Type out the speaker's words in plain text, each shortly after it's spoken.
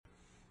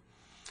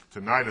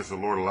Tonight, as the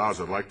Lord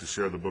allows, I'd like to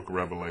share the book of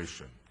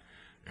Revelation.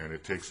 And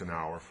it takes an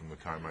hour from the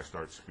time I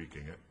start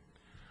speaking it.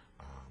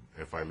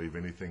 If I leave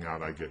anything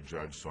out, I get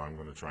judged, so I'm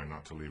going to try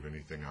not to leave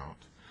anything out.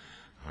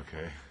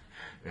 Okay?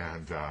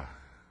 And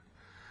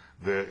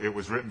it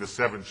was written to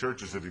 7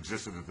 churches that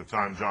existed at the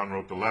time John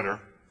wrote the letter.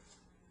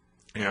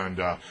 And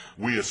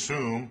we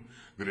assume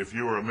that if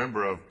you were a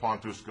member of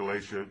Pontus,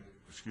 Galatia,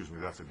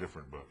 that's a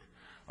different book.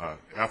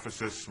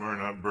 Ephesus,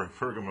 Smyrna,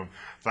 Pergamum,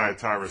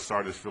 Thyatira,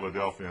 Sardis,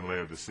 Philadelphia, and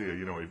Laodicea.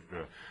 You know,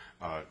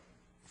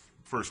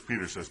 1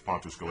 Peter says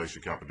Pontus, Galatia,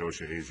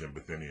 Cappadocia, Asia, and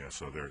Bithynia,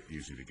 so they're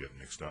easy to get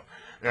mixed up.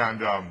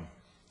 And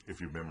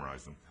if you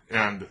memorize them.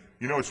 And,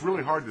 you know, it's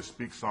really hard to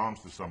speak psalms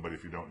to somebody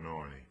if you don't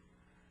know any.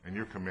 And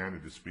you're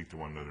commanded to speak to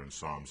one another in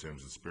psalms,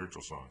 hymns, and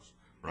spiritual songs,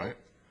 right?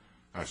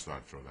 I just thought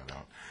I'd throw that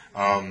out.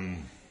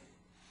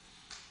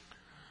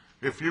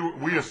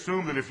 We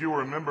assume that if you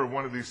were a member of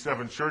one of these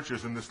 7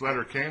 churches and this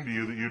letter came to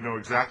you, that you'd know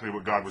exactly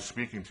what God was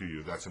speaking to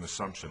you. That's an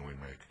assumption we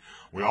make.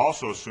 We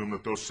also assume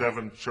that those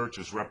 7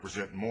 churches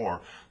represent more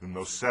than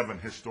those 7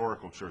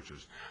 historical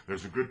churches.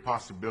 There's a good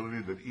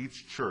possibility that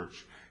each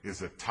church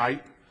is a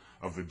type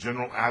of the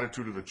general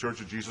attitude of the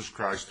Church of Jesus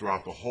Christ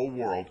throughout the whole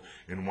world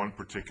in one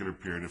particular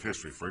period of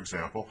history. For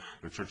example,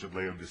 the church at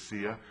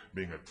Laodicea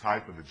being a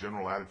type of the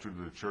general attitude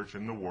of the church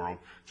in the world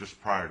just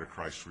prior to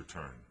Christ's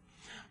return.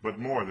 But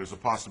more, there's a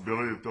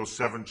possibility that those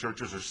 7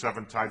 churches are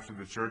 7 types of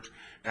the church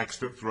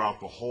extant throughout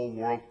the whole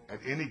world at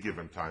any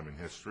given time in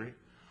history.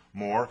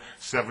 More,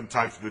 7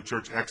 types of the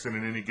church extant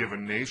in any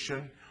given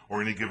nation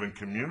or any given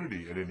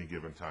community at any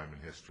given time in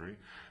history.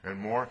 And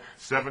more,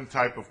 7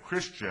 type of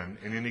Christian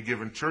in any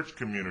given church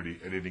community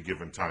at any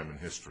given time in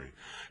history.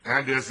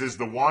 And as is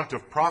the wont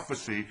of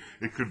prophecy,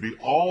 it could be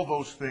all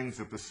those things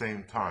at the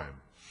same time.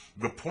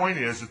 The point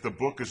is that the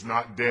book is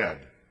not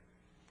dead.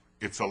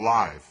 It's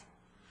alive.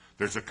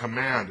 There's a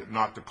command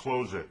not to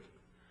close it.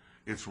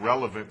 It's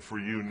relevant for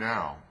you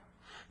now.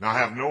 Now, I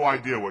have no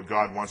idea what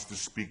God wants to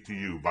speak to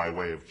you by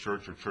way of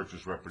church or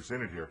churches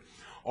represented here.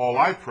 All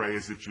I pray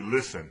is that you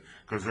listen,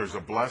 because there's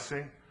a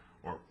blessing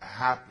or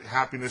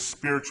happiness,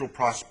 spiritual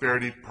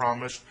prosperity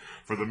promised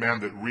for the man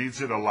that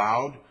reads it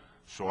aloud.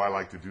 So I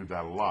like to do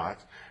that a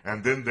lot.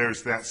 And then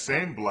there's that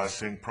same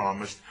blessing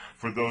promised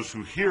for those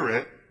who hear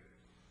it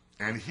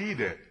and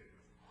heed it.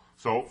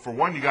 So for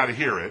one, you got to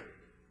hear it.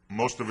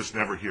 Most of us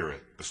never hear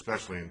it,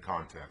 especially in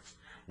context.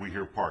 We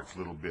hear parts,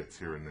 little bits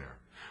here and there.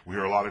 We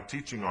hear a lot of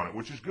teaching on it,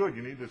 which is good.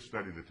 You need to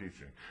study the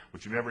teaching.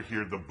 But you never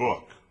hear the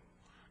book.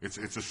 It's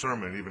a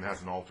sermon. It even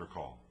has an altar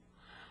call.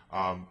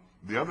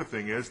 The other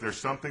thing is there's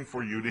something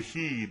for you to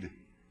heed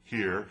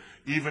here,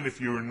 even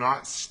if you're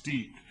not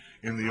steeped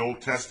in the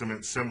Old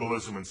Testament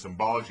symbolism and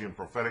symbology and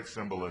prophetic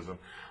symbolism,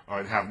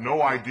 and have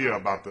no idea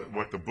about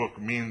what the book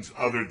means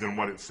other than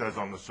what it says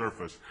on the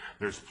surface.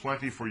 There's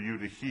plenty for you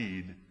to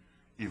heed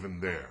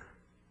even there.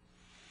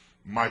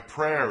 My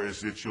prayer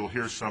is that you'll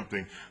hear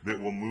something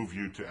that will move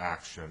you to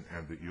action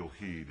and that you'll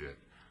heed it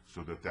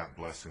so that that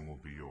blessing will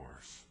be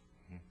yours.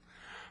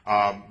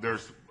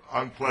 There's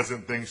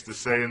unpleasant things to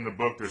say in the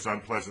book. There's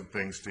unpleasant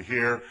things to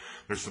hear.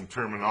 There's some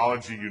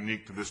terminology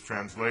unique to this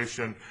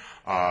translation.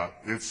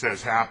 It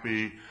says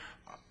happy,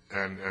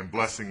 and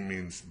blessed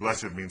means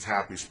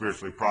happy,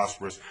 spiritually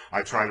prosperous.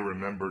 I try to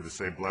remember to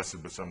say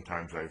blessed, but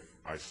sometimes I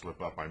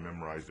slip up. I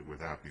memorized it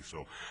with happy,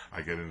 so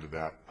I get into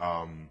that.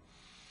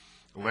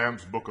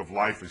 Lamb's Book of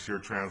Life is here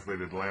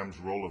translated Lamb's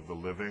Roll of the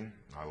Living.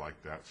 I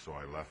like that, so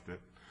I left it.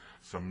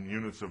 Some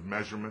units of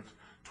measurement.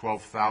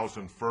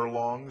 12,000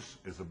 furlongs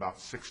is about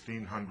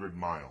 1,600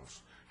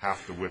 miles,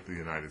 half the width of the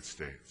United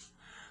States.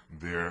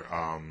 They're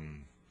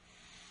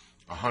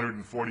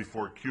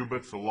 144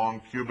 cubits. A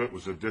long cubit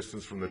was a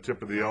distance from the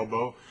tip of the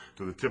elbow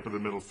to the tip of the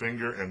middle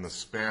finger and the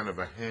span of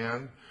a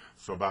hand,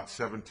 so about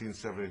 17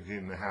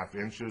 and a half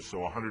inches. So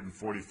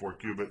 144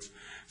 cubits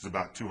is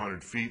about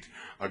 200 feet.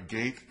 A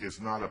gate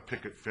is not a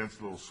picket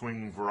fence, little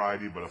swinging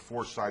variety, but a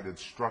 4-sided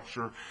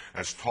structure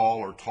as tall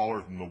or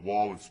taller than the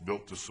wall it's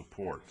built to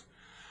support.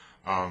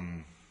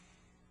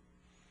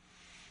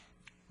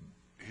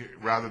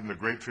 Rather than the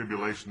Great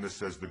Tribulation, this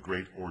says the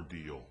Great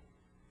Ordeal,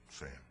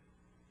 Sam.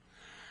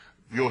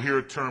 You'll hear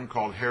a term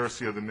called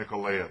heresy of the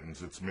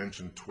Nicolaitans. It's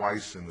mentioned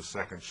twice in the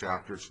 2nd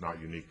chapter. It's not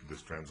unique to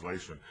this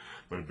translation,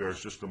 but it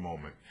bears just a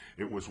moment.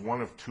 It was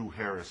one of 2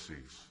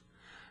 heresies,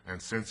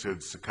 and since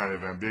it's kind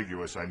of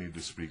ambiguous, I need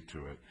to speak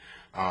to it.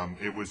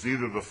 It was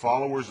either the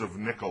followers of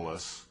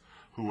Nicholas,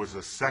 who was a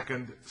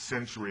 2nd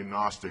century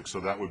Gnostic, so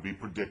that would be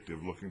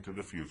predictive, looking to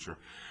the future.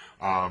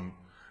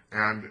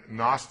 And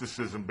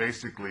Gnosticism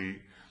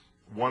basically,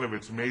 one of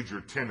its major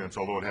tenets,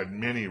 although it had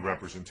many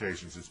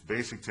representations, its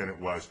basic tenet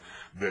was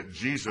that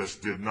Jesus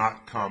did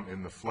not come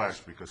in the flesh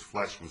because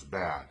flesh was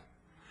bad.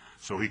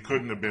 So he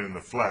couldn't have been in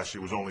the flesh.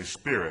 It was only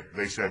spirit.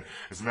 They said,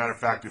 as a matter of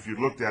fact, if you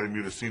looked at him,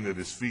 you'd have seen that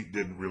his feet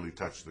didn't really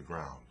touch the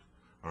ground.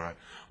 All right.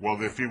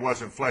 Well, if he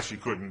wasn't flesh, he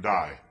couldn't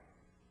die.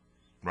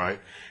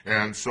 Right?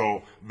 And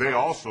so they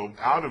also,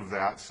 out of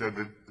that, said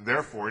that,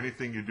 therefore,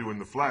 anything you do in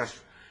the flesh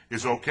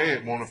is okay.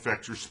 It won't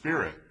affect your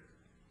spirit,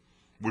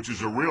 which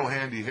is a real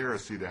handy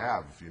heresy to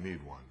have if you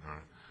need one. All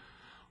right?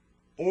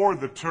 or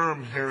the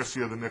term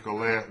heresy of the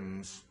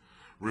Nicolaitans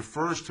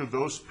refers to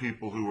those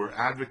people who were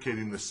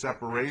advocating the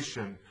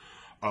separation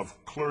of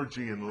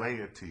clergy and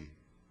laity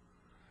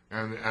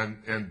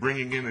and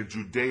bringing in a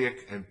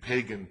Judaic and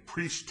pagan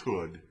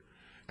priesthood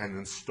and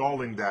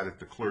installing that at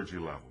the clergy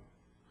level.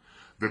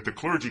 That the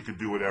clergy could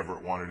do whatever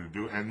it wanted to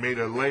do, and made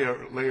a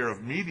layer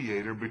of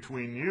mediator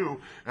between you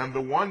and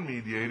the one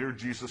mediator,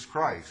 Jesus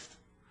Christ.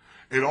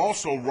 It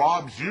also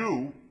robs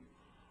you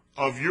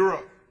of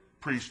your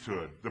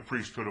priesthood, the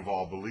priesthood of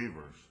all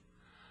believers.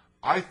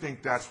 I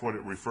think that's what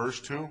it refers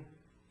to,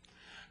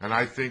 and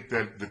I think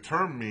that the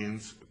term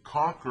means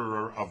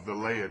conqueror of the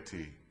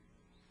laity.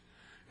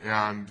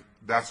 And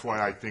that's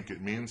why I think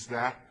it means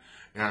that.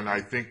 And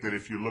I think that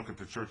if you look at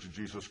the Church of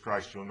Jesus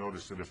Christ, you'll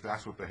notice that if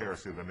that's what the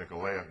heresy of the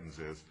Nicolaitans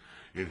is,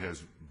 it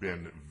has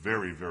been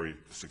very, very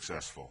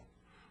successful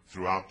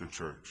throughout the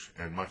church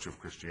and much of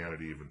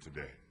Christianity even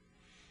today.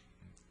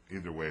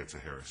 Either way, it's a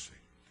heresy.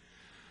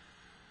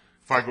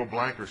 If I go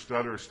blank or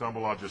stutter or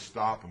stumble, I'll just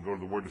stop and go to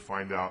the Word to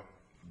find out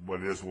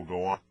what it is. We'll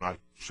go on, not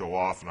show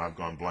off, and I've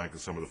gone blank in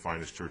some of the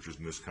finest churches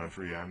in this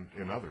country and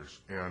in others.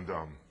 And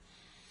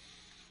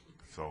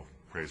so,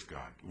 praise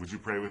God. Would you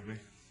pray with me?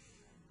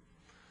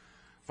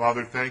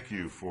 Father, thank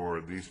you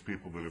for these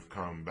people that have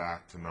come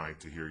back tonight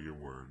to hear your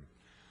word.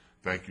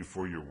 Thank you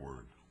for your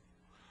word.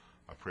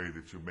 I pray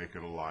that you make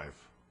it alive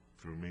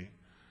through me.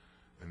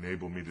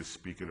 Enable me to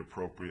speak it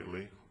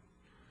appropriately.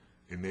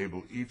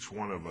 Enable each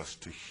one of us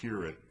to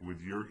hear it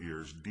with your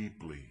ears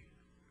deeply,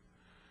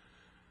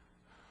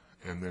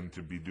 and then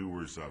to be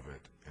doers of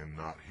it and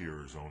not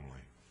hearers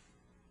only.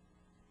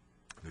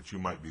 That you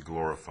might be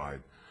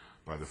glorified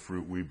by the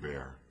fruit we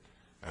bear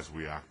as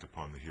we act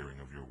upon the hearing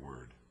of your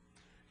word.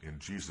 In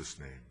Jesus'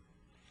 name,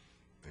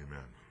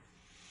 amen.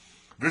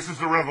 This is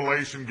the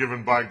revelation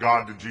given by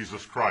God to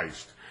Jesus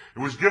Christ. It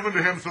was given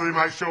to him so that he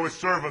might show his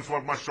servants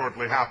what must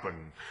shortly happen.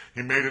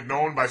 He made it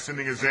known by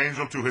sending his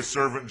angel to his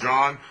servant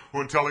John,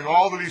 who in telling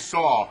all that he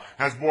saw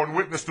has borne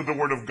witness to the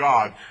word of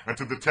God and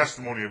to the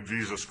testimony of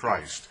Jesus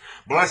Christ.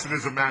 Blessed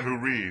is the man who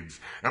reads,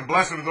 and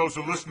blessed are those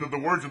who listen to the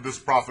words of this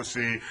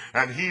prophecy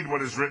and heed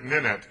what is written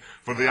in it,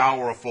 for the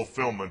hour of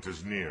fulfillment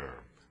is near.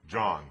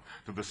 John,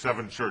 to the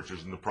 7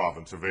 churches in the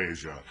province of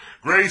Asia.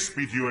 Grace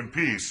be to you and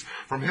peace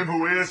from him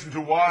who is and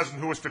who was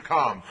and who is to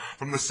come,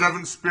 from the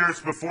 7 spirits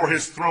before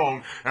his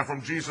throne, and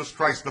from Jesus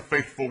Christ the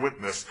faithful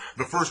witness,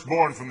 the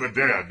firstborn from the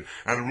dead,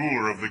 and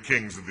ruler of the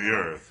kings of the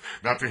earth.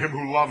 Now to him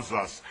who loves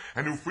us,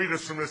 and who freed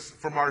us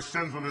from our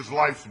sins with his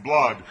life's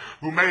blood,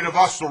 who made of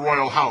us a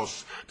royal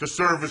house, to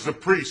serve as a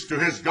priest to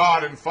his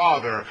God and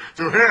Father,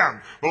 to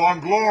him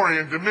belong glory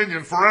and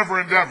dominion forever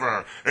and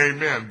ever.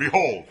 Amen.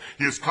 Behold,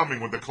 he is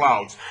coming with the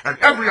clouds, and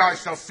every eye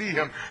shall see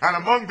him, and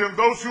among them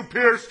those who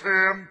pierced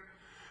him.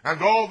 And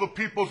all the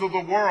peoples of the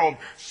world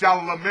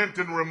shall lament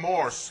in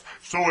remorse.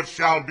 So it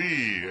shall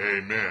be.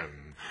 Amen.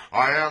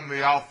 I am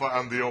the Alpha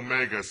and the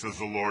Omega, says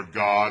the Lord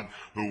God,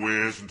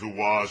 who is and who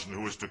was and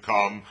who is to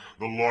come,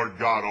 the Lord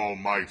God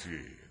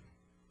Almighty.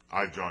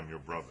 I, John, your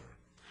brother,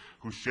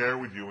 who share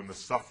with you in the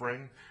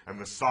suffering and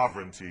the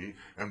sovereignty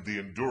and the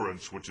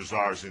endurance which is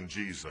ours in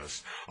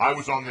Jesus. I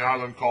was on the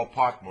island called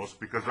Patmos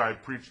because I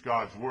had preached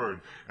God's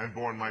word and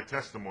borne my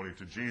testimony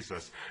to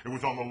Jesus. It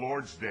was on the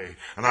Lord's day,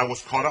 and I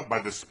was caught up by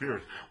the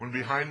Spirit, when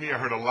behind me I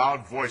heard a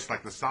loud voice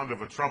like the sound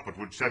of a trumpet,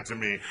 which said to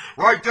me,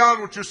 write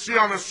down what you see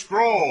on a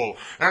scroll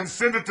and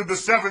send it to the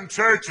 7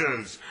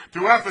 churches,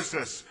 to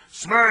Ephesus,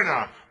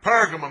 Smyrna,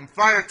 Pergamum,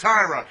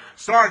 Thyatira,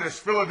 Sardis,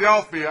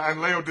 Philadelphia,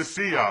 and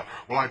Laodicea.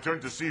 Well, I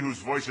turned to see whose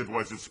voice it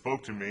was that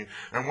spoke to me,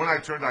 and when I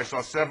turned I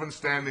saw 7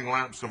 standing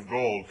lamps of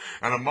gold,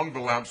 and among the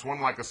lamps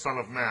one like a son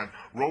of man,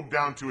 robed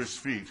down to his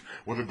feet,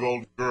 with a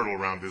gold girdle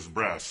round his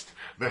breast.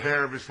 The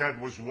hair of his head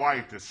was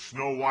white as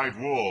snow-white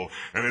wool,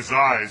 and his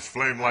eyes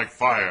flamed like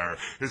fire.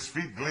 His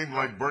feet gleamed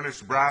like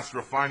burnished brass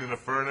refined in a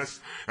furnace,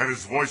 and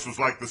his voice was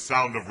like the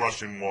sound of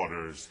rushing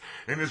waters.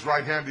 In his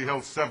right hand he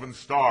held 7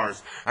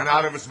 stars, and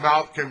out of his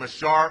mouth came a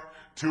sharp,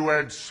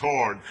 2-edged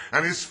sword.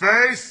 And his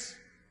face,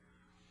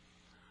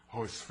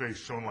 his face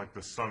shone like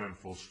the sun in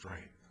full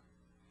strength.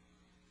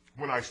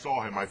 When I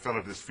saw him, I fell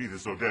at his feet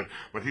as though dead.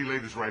 But he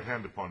laid his right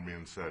hand upon me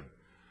and said,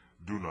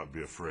 do not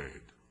be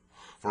afraid.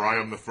 For I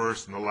am the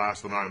first and the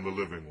last, and I am the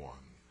living one.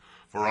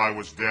 For I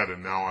was dead,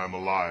 and now I am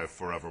alive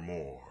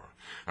forevermore.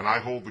 And I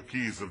hold the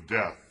keys of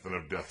death and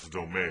of death's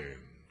domain.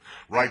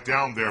 Write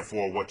down,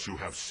 therefore, what you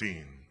have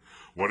seen,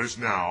 what is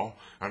now,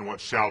 and what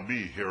shall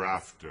be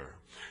hereafter.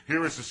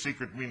 Here is the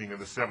secret meaning of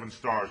the 7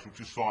 stars which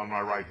you saw in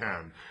my right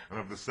hand, and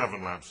of the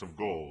 7 lamps of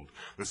gold.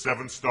 The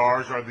 7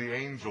 stars are the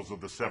angels of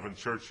the 7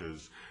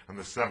 churches, and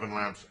the 7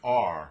 lamps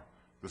are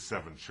the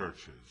 7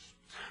 churches.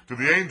 To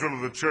the angel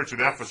of the church at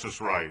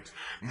Ephesus write,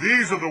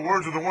 these are the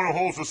words of the one who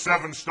holds the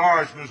 7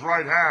 stars in his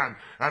right hand,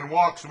 and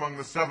walks among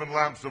the 7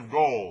 lamps of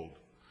gold.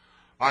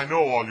 I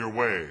know all your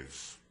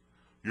ways,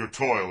 your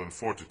toil and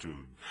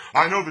fortitude.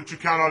 I know that you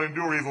cannot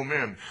endure evil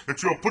men,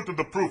 that you have put to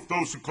the proof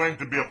those who claim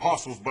to be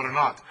apostles but are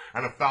not,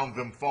 and have found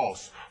them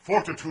false.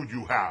 Fortitude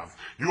you have.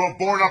 You have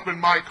borne up in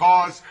my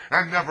cause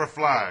and never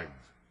flagged.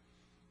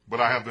 But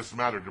I have this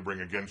matter to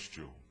bring against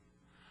you.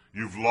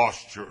 You've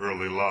lost your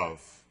early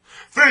love.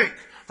 Think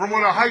from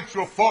what a height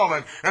you've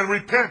fallen, and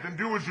repent and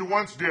do as you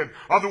once did.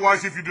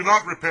 Otherwise, if you do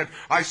not repent,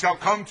 I shall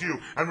come to you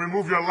and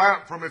remove your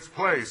lamp from its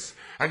place.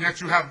 And yet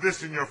you have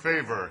this in your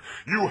favor.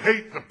 You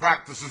hate the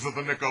practices of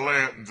the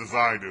Nicolaitans as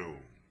I do.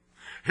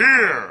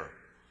 Hear,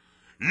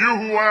 you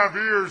who have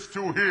ears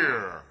to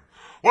hear,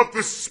 what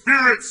the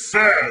Spirit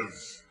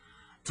says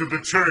to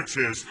the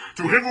churches.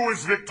 To him who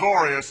is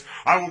victorious,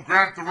 I will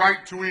grant the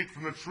right to eat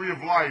from the tree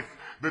of life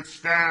that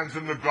stands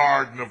in the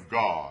garden of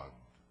God.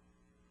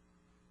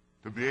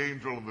 To the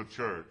angel of the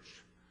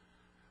church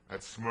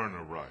at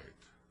Smyrna write,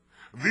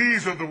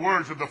 these are the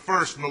words of the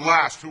first and the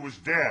last who was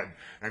dead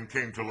and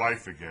came to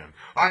life again.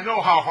 I know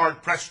how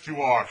hard-pressed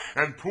you are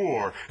and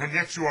poor, and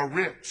yet you are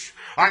rich.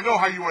 I know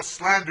how you are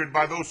slandered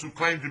by those who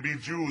claim to be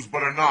Jews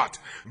but are not.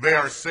 They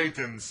are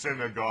Satan's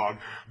synagogue.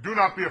 Do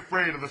not be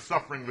afraid of the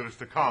suffering that is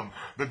to come.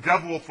 The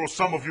devil will throw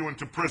some of you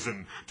into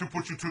prison to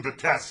put you to the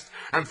test,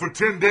 and for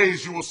 10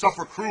 days you will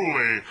suffer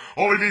cruelly.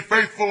 Only be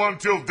faithful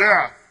until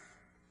death,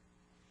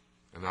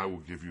 and I will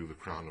give you the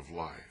crown of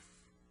life.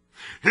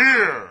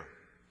 Hear,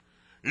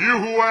 you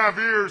who have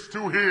ears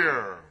to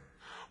hear,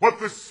 what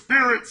the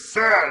Spirit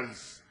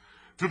says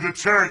to the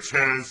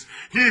churches.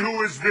 He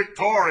who is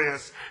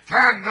victorious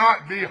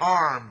cannot be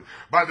harmed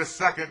by the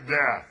second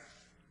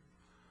death.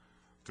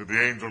 To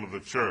the angel of the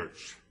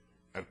church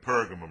at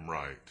Pergamum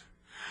write,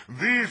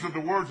 these are the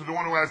words of the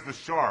one who has the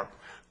sharp,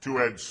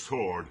 two-edged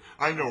sword.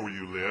 I know where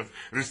you live.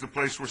 It is the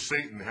place where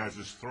Satan has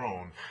his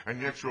throne,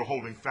 and yet you're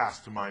holding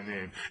fast to my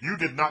name. You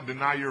did not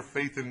deny your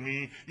faith in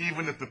me,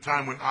 even at the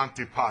time when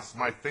Antipas,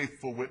 my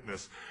faithful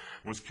witness,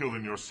 was killed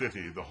in your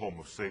city, the home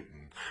of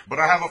Satan. But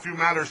I have a few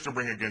matters to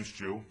bring against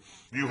you.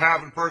 You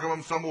have in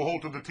Pergamum some who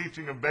hold to the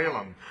teaching of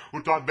Balaam,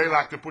 who taught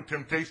Balak to put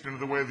temptation into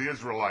the way of the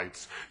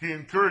Israelites. He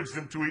encouraged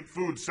them to eat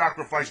food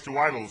sacrificed to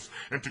idols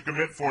and to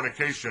commit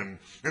fornication.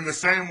 In the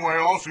same way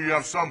also you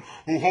have some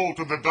who hold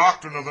to the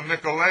doctrine of the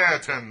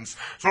Nicolaitans.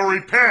 So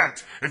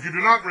repent. If you do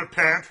not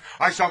repent,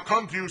 I shall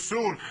come to you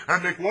soon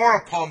and make war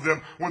upon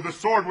them with the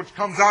sword which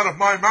comes out of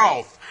my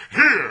mouth.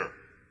 Hear,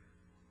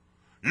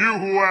 you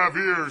who have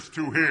ears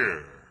to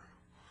hear,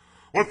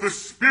 what the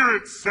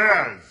Spirit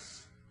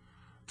says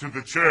to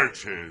the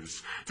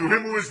churches. To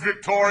him who is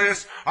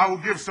victorious, I will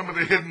give some of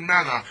the hidden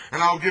manna,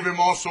 and I will give him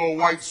also a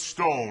white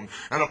stone,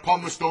 and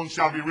upon the stone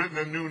shall be written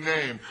a new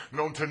name,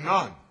 known to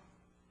none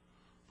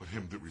but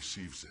him that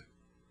receives it.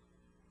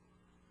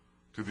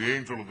 To the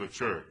angel of the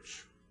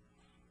church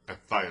at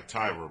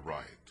Thyatira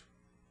write,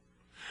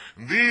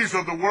 and these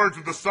are the words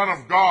of the Son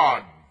of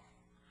God,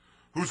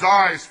 whose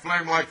eyes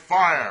flame like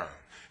fire,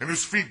 and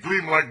whose feet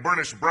gleam like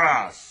burnished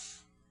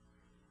brass.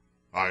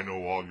 I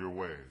know all your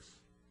ways,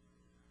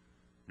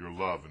 your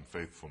love and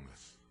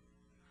faithfulness,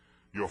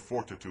 your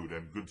fortitude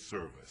and good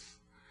service,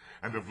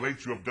 and of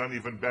late you have done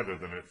even better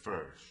than at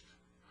first.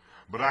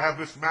 But I have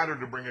this matter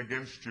to bring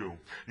against you.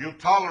 You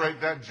tolerate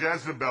that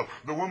Jezebel,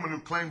 the woman who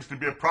claims to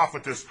be a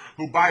prophetess,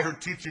 who by her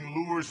teaching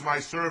lures my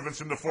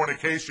servants into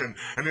fornication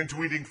and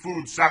into eating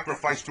food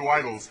sacrificed to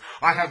idols.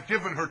 I have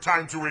given her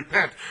time to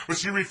repent, but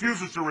she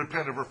refuses to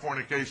repent of her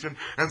fornication,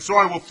 and so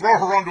I will throw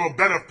her onto a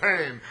bed of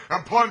pain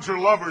and plunge her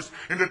lovers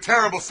into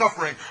terrible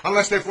suffering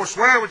unless they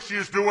forswear what she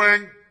is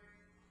doing.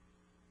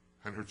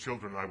 And her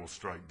children I will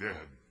strike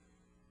dead.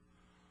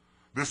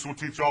 This will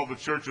teach all the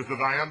churches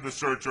that I am the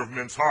searcher of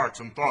men's hearts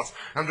and thoughts,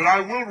 and that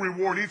I will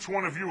reward each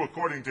one of you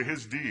according to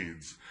his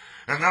deeds.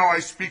 And now I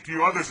speak to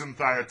you others in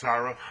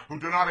Thyatira who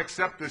do not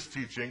accept this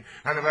teaching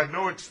and have had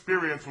no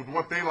experience with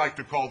what they like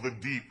to call the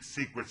deep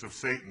secrets of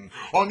Satan.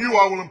 On you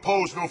I will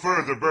impose no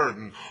further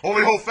burden.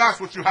 Only hold fast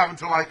what you have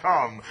until I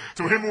come.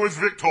 To him who is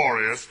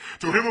victorious,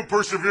 to him who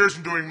perseveres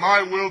in doing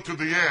my will to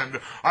the end,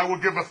 I will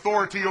give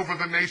authority over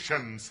the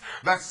nations,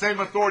 that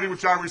same authority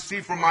which I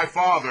received from my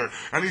Father,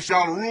 and he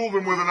shall rule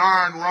them with an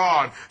iron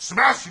rod,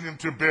 smashing them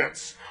to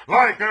bits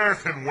like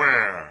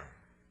earthenware.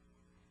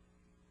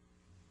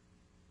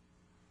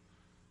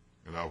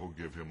 And I will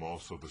give him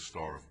also the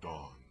star of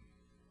dawn.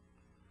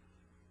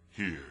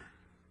 Hear,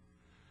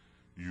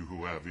 you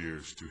who have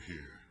ears to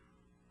hear,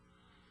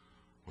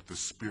 what the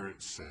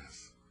Spirit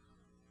says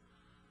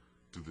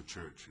to the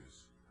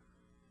churches.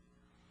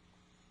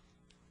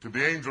 To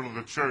the angel of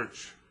the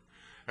church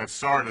at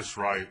Sardis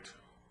write,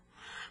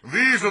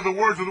 these are the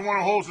words of the one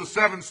who holds the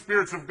 7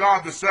 spirits of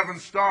God, the 7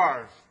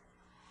 stars.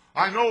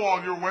 I know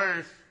all your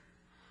ways,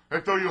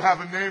 that though you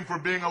have a name for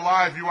being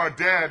alive, you are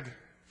dead.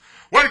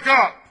 Wake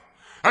up!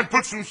 And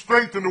put some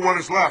strength into what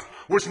is left,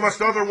 which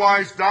must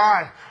otherwise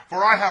die.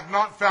 For I have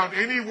not found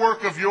any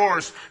work of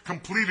yours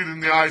completed in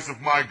the eyes of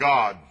my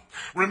God.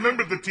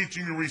 Remember the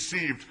teaching you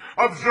received.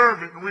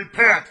 Observe it and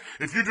repent.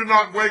 If you do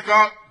not wake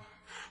up,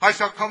 I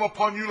shall come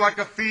upon you like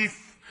a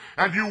thief,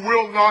 and you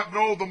will not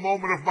know the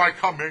moment of my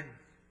coming.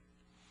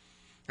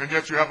 And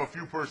yet you have a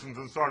few persons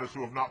in Sardis who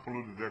have not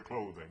polluted their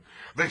clothing.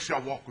 They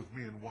shall walk with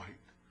me in white,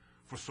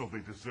 for so they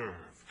deserve.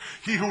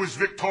 He who is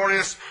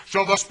victorious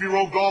shall thus be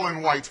robed all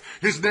in white.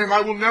 His name I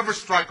will never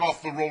strike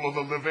off the roll of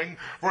the living,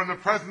 for in the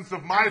presence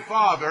of my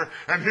Father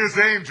and his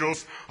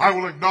angels I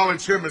will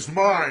acknowledge him as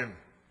mine.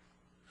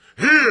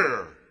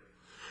 Hear,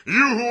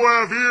 You who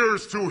have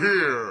ears to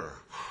hear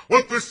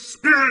what the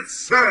Spirit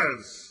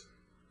says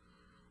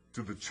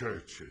to the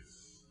churches.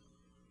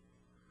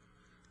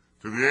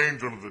 To the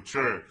angel of the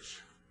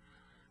church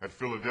at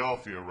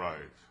Philadelphia write,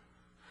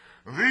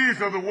 these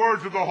are the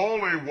words of the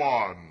Holy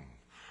One,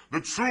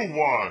 the true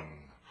One,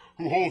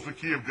 who holds the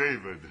key of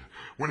David.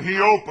 When he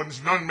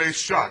opens, none may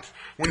shut.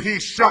 When he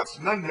shuts,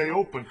 none may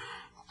open.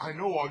 I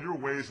know all your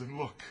ways, and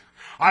look,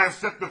 I have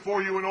set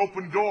before you an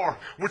open door,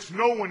 which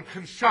no one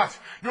can shut.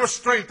 Your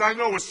strength I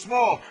know is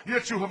small,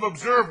 yet you have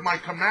observed my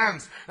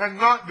commands, and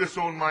not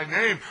disowned my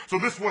name. So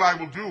this is what I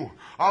will do.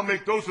 I'll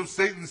make those of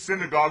Satan's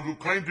synagogue who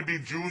claim to be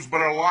Jews,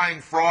 but are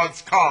lying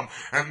frauds, come,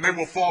 and they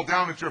will fall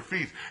down at your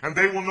feet, and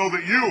they will know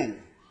that you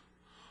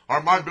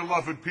are my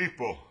beloved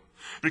people.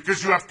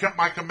 Because you have kept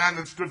my command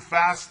and stood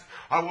fast,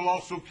 I will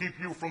also keep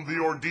you from the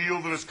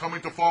ordeal that is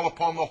coming to fall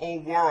upon the whole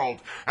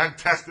world and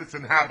test its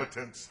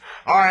inhabitants.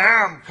 I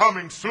am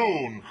coming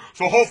soon,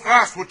 so hold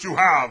fast what you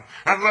have,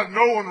 and let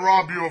no one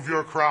rob you of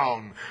your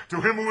crown.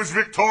 To him who is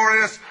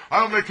victorious,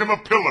 I'll make him a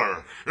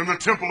pillar in the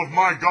temple of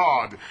my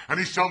God, and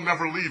he shall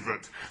never leave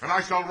it. And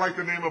I shall write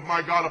the name of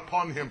my God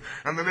upon him,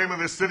 and the name of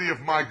the city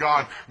of my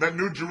God, that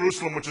new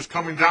Jerusalem which is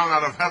coming down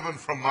out of heaven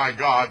from my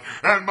God,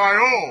 and my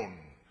own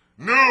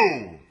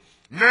new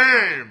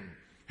name.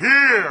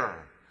 Hear,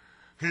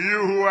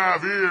 you who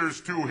have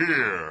ears to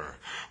hear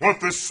what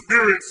the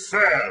Spirit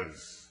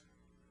says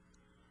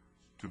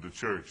to the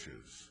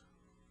churches.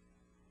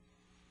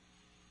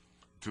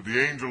 To the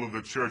angel of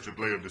the church at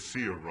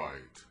Laodicea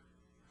write,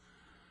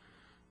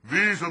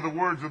 these are the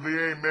words of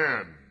the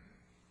Amen,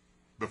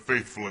 the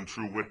faithful and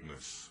true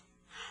witness,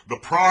 the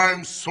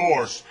prime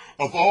source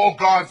of all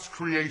God's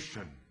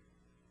creation.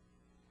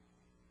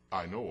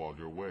 I know all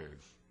your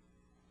ways,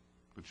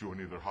 that you are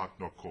neither hot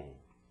nor cold.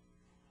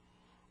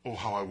 Oh,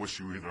 how I wish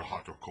you were either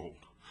hot or cold.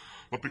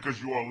 But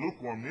because you are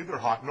lukewarm, neither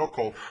hot nor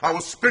cold, I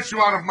will spit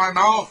you out of my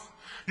mouth.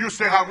 You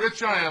say how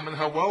rich I am and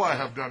how well I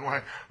have done.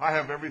 Why, I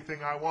have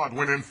everything I want.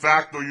 When in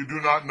fact, though you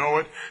do not know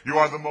it, you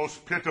are the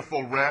most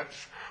pitiful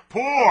wretch,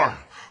 poor,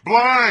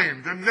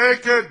 blind, and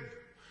naked.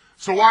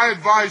 So I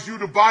advise you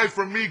to buy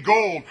from me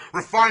gold,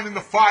 refined in the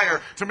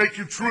fire, to make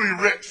you truly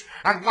rich,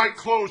 and white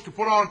clothes to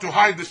put on to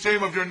hide the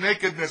shame of your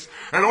nakedness,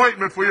 and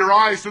ointment for your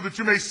eyes so that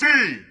you may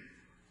see.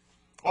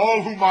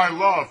 All whom I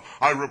love,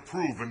 I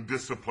reprove and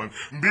discipline.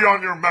 Be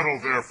on your mettle,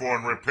 therefore,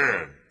 and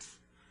repent.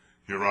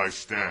 Here I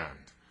stand,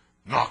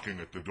 knocking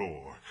at the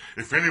door.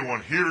 If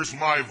anyone hears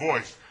my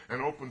voice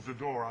and opens the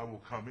door, I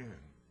will come in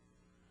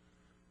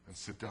and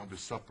sit down to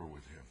supper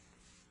with him,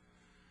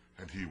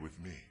 and he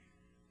with me.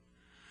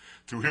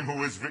 To him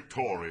who is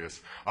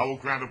victorious, I will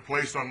grant a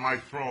place on my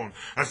throne,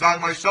 as I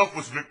myself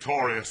was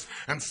victorious,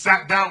 and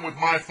sat down with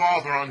my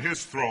Father on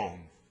his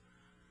throne.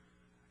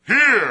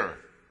 Hear,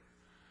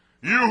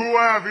 you who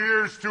have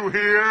ears to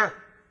hear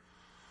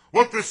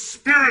what the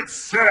Spirit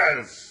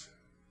says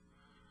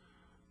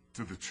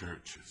to the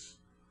churches.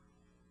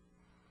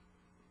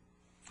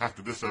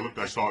 After this I looked,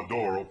 I saw a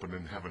door open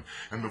in heaven,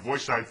 and the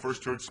voice I had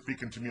first heard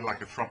speaking to me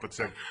like a trumpet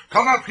said,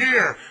 come up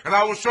here, and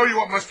I will show you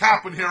what must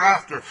happen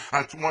hereafter.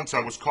 At once I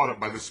was caught up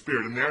by the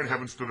Spirit, and there in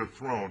heaven stood a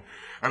throne,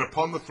 and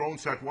upon the throne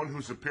sat one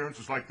whose appearance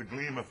was like the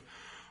gleam of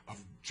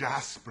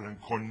jasper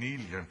and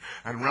cornelian,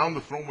 and round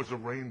the throne was a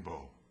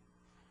rainbow,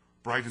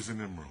 bright as an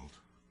emerald.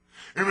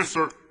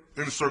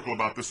 In a circle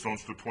about this throne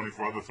stood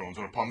 24 other thrones,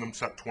 and upon them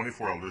sat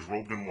 24 elders,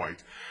 robed in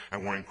white,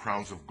 and wearing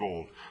crowns of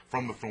gold.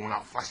 From the throne went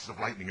out flashes of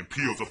lightning and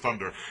peals of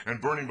thunder, and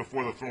burning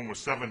before the throne were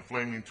 7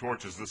 flaming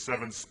torches, the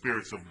 7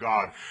 spirits of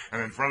God,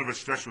 and in front of it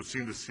stretched what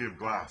seemed a sea of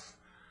glass,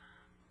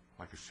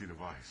 like a sheet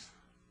of ice.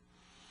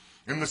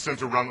 In the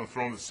center, round the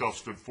throne itself,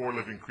 stood 4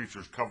 living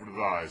creatures covered with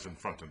eyes in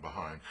front and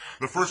behind.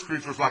 The first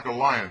creature was like a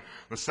lion,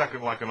 the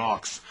second like an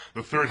ox,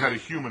 the third had a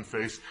human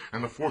face,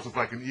 and the fourth was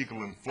like an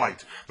eagle in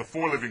flight. The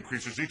 4 living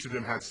creatures, each of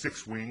them had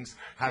 6 wings,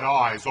 had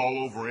eyes all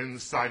over,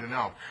 inside and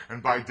out,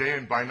 and by day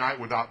and by night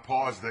without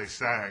pause they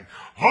sang,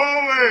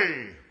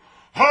 Holy!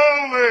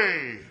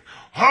 Holy!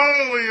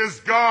 Holy is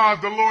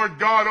God, the Lord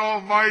God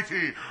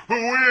Almighty,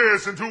 who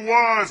is and who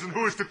was and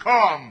who is to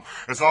come.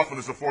 As often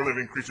as the 4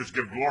 living creatures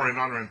give glory and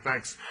honor and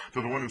thanks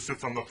to the one who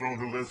sits on the throne,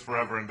 who lives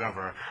forever and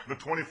ever, the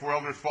 24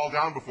 elders fall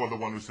down before the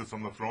one who sits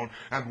on the throne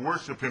and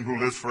worship him who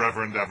lives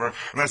forever and ever.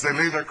 And as they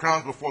lay their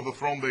crowns before the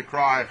throne, they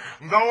cry,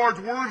 Thou art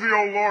worthy,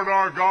 O Lord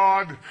our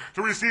God,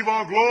 to receive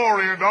all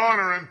glory and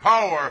honor and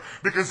power,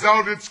 because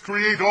thou didst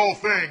create all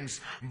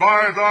things.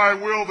 By thy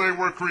will they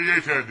were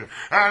created,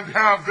 and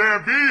have their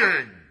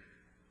being.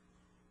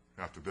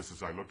 After this,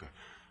 as I looked,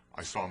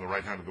 I saw on the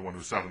right hand of the one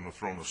who sat on the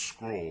throne a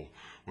scroll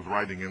with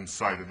writing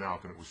inside and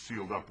out, and it was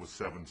sealed up with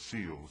 7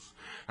 seals.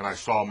 And I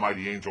saw a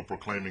mighty angel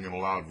proclaiming in a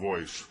loud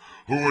voice,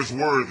 Who is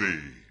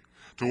worthy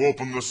to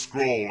open the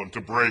scroll and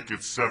to break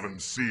its 7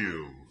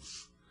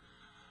 seals?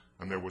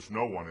 And there was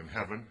no one in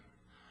heaven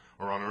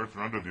or on earth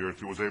or under the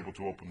earth who was able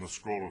to open the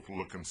scroll or to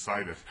look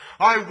inside it.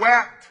 I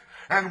wept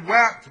and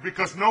wept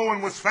because no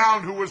one was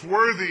found who was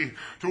worthy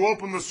to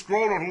open the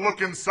scroll or to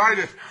look inside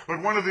it.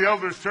 But one of the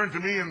elders turned to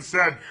me and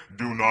said,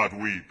 Do not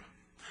weep.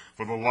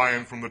 For the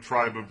Lion from the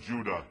tribe of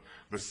Judah,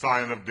 the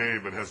Scion of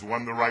David, has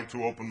won the right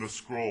to open the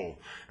scroll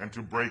and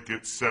to break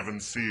its 7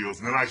 seals.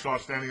 And then I saw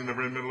standing in the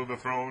very middle of the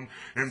throne,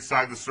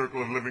 inside the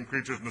circle of living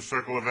creatures and the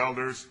circle of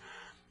elders,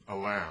 a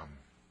lamb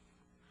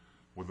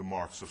with the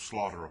marks of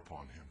slaughter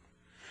upon him.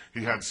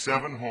 He had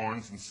 7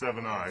 horns and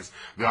 7 eyes,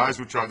 the eyes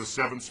which are the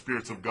 7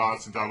 spirits of God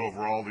sent out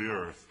over all the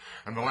earth.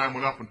 And the Lamb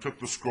went up and took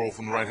the scroll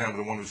from the right hand of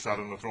the one who sat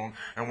on the throne.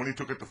 And when he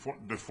took it,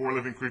 the 4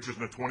 living creatures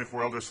and the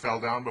 24 elders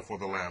fell down before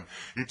the Lamb.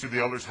 Each of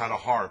the elders had a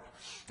harp,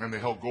 and they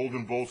held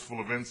golden bowls full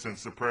of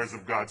incense, the prayers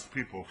of God's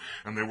people,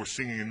 and they were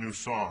singing a new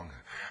song.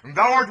 And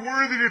thou art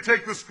worthy to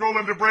take the scroll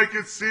and to break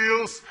its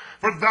seals,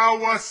 for thou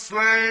wast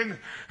slain,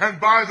 and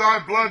by thy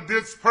blood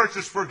didst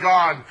purchase for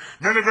God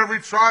men of every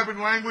tribe and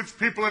language,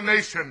 people and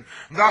nation.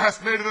 And thou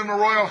hast made of them a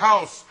royal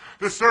house,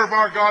 to serve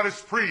our God as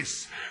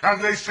priests,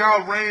 and they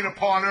shall reign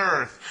upon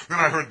earth. Then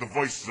I heard the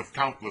voices of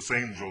countless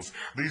angels.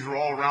 These were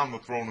all around the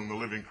throne and the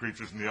living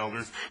creatures and the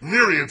elders.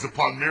 Myriads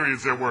upon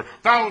myriads there were,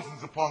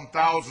 thousands upon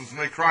thousands, and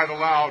they cried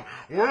aloud,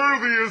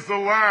 Worthy is the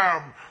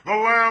Lamb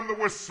that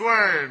was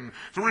slain,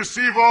 to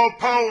receive all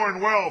power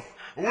and wealth,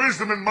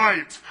 wisdom and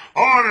might,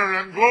 honor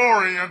and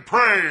glory and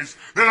praise.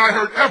 Then I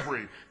heard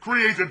every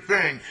created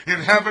thing in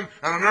heaven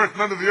and on earth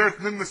and under the earth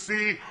and in the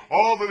sea,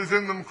 all that is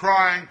in them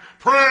crying,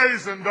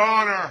 Praise and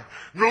honor,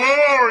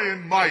 glory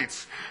and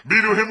might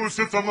be to him who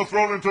sits on the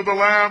throne and to the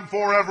Lamb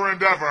forever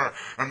and ever.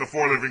 And the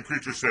 4 living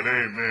creatures said,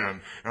 Amen.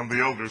 And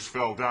the elders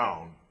fell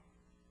down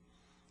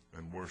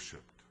and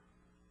worshipped.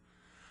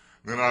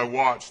 Then I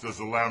watched as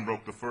the Lamb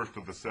broke the first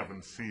of the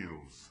 7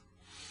 seals.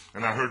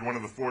 And I heard one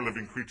of the 4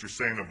 living creatures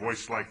say in a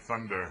voice like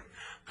thunder,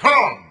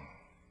 Come!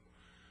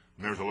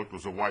 And there as I looked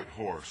was a white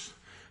horse,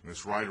 and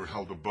its rider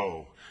held a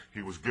bow.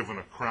 He was given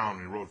a crown,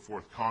 and he rode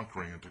forth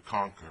conquering and to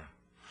conquer.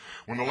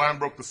 When the Lamb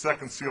broke the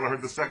 2nd seal, I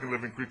heard the 2nd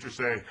living creature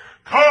say,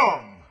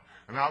 Come!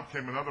 And out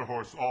came another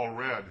horse, all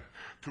red.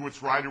 To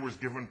its rider was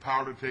given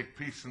power to take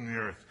peace in the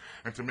earth,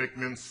 and to make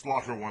men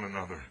slaughter one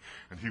another.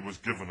 And he was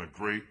given a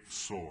great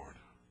sword.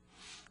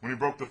 When he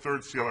broke the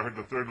 3rd seal, I heard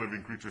the 3rd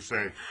living creature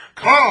say,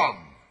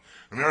 Come!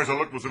 And there as I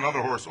looked was another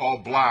horse, all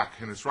black,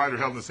 and its rider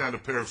held in his hand a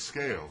pair of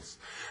scales.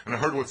 And I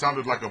heard what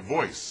sounded like a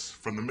voice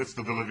from the midst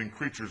of the living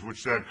creatures,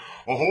 which said,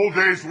 A whole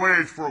day's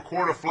wage for a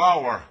quart of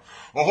flour,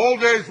 a whole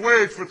day's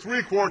wage for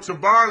 3 quarts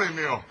of barley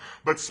meal,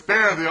 but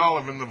spare the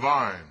olive and the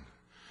vine.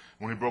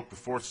 When he broke the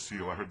 4th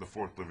seal, I heard the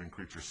 4th living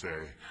creature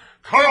say,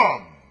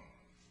 Come!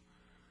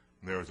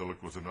 And there as I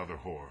looked was another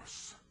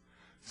horse,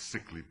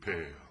 sickly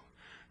pale,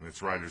 and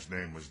its rider's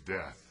name was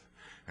Death.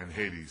 And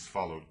Hades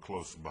followed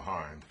close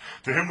behind.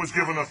 To him was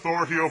given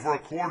authority over a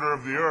quarter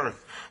of the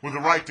earth, with the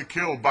right to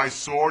kill by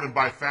sword and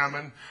by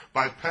famine,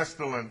 by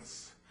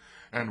pestilence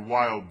and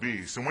wild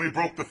beasts. And when he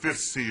broke the 5th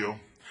seal,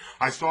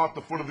 I saw at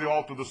the foot of the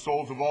altar the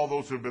souls of all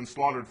those who had been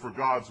slaughtered for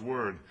God's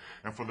word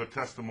and for the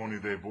testimony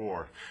they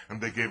bore. And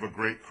they gave a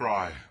great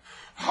cry,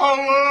 How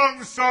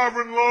long,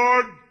 sovereign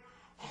Lord,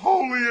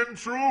 holy and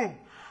true,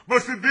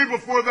 must it be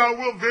before thou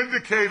wilt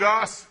vindicate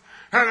us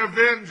and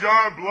avenge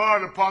our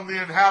blood upon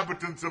the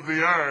inhabitants of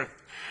the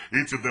earth?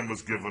 Each of them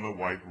was given a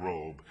white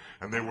robe,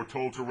 and they were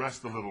told to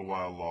rest a little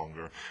while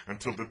longer,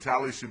 until the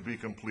tally should be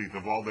complete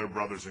of all their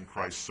brothers in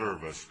Christ's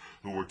service,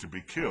 who were to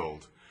be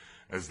killed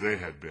as they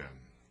had been.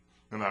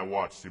 Then I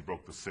watched, he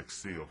broke the 6th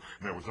seal,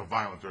 and there was a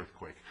violent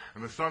earthquake.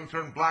 And the sun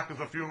turned black as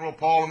a funeral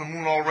pall, and the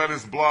moon all red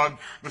as blood.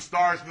 The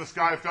stars in the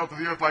sky fell to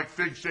the earth like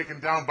figs shaken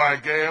down by a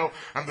gale,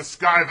 and the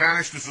sky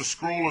vanished as a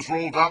scroll was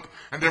rolled up,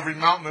 and every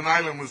mountain and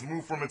island was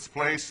moved from its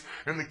place.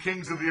 And the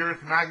kings of the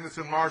earth, magnates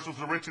and marshals,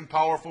 the rich and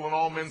powerful, and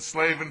all men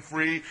slave and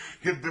free,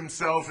 hid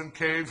themselves in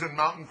caves and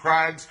mountain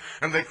crags,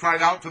 and they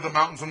cried out to the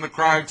mountains and the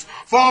crags,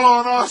 Fall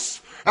on us,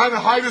 and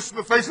hide us in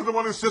the face of the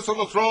one who sits on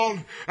the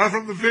throne, and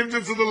from the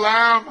vengeance of the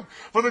Lamb,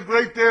 for the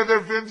great day of their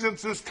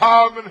vengeance is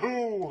come, and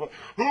who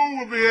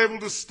will be able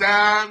to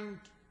stand?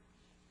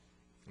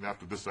 And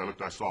after this I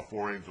looked, I saw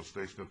 4 angels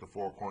stationed at the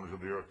 4 corners of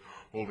the earth,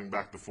 holding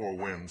back the 4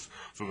 winds,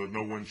 so that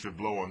no wind should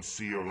blow on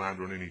sea or land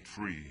or on any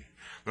tree.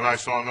 Then I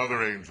saw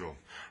another angel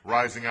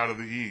rising out of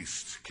the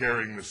east,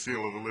 carrying the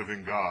seal of the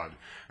living God.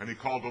 And he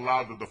called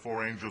aloud to the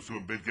 4 angels who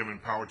had been given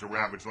power to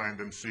ravage land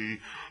and sea,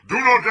 Do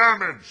no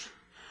damage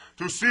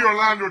to sea or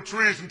land or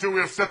trees until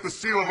we have set the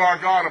seal of our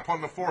God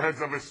upon the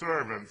foreheads of his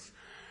servants.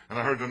 And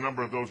I heard the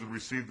number of those who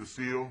received the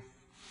seal.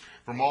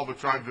 From all the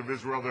tribes of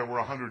Israel there were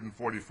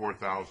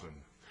 144,000.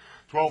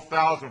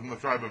 12,000 from the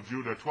tribe of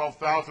Judah,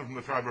 12,000 from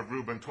the tribe of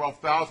Reuben,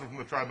 12,000 from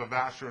the tribe of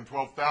Asher, and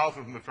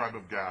 12,000 from the tribe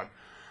of Gad,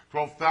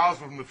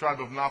 12,000 from the tribe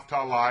of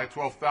Naphtali,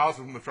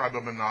 12,000 from the tribe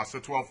of Manasseh,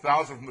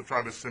 12,000 from the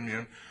tribe of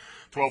Simeon,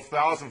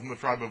 12,000 from the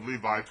tribe of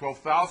Levi,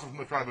 12,000 from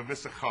the tribe of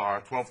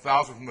Issachar,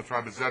 12,000 from the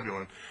tribe of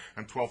Zebulun,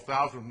 and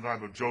 12,000 from the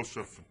tribe of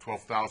Joseph, and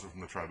 12,000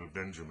 from the tribe of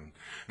Benjamin.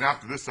 And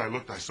after this I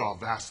looked, I saw a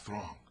vast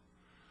throng,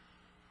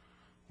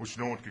 which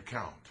no one could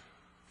count,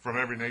 from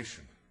every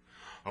nation,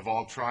 of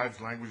all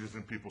tribes, languages,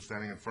 and people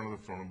standing in front of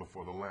the throne and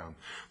before the Lamb.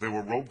 They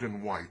were robed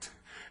in white,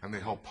 and they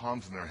held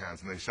palms in their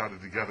hands, and they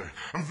shouted together,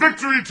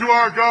 "Victory to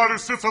our God who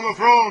sits on the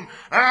throne,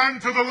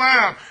 and to the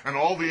Lamb!" And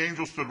all the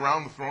angels stood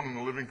round the throne, and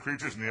the living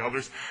creatures and the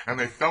elders, and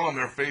they fell on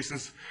their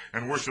faces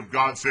and worshiped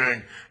God,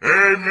 saying,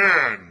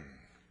 "Amen!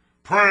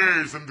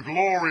 Praise and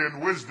glory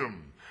and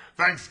wisdom,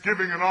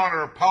 thanksgiving and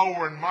honor,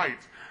 power and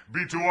might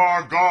be to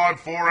our God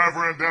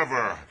forever and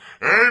ever.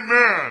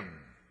 Amen!"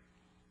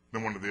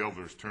 Then one of the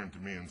elders turned to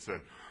me and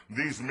said,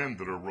 "These men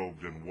that are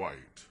robed in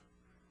white,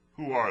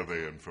 who are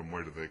they and from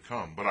where do they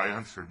come?" But I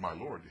answered, "My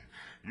Lord,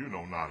 you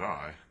know, not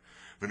I."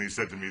 Then he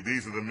said to me,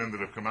 "These are the men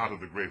that have come out of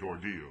the great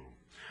ordeal.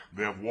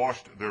 They have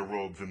washed their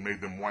robes and made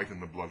them white in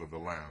the blood of the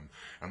Lamb.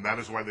 And that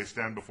is why they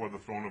stand before the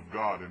throne of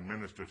God and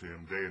minister to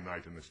him day and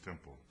night in his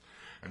temple.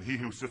 And he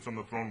who sits on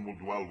the throne will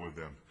dwell with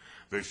them.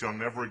 They shall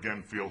never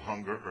again feel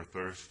hunger or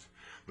thirst.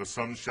 The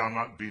sun shall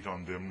not beat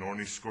on them, nor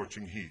any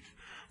scorching heat.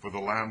 For the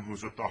Lamb who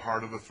is at the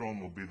heart of the throne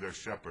will be their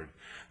shepherd,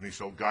 and he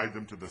shall guide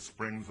them to the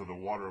springs of the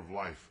water of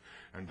life,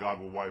 and God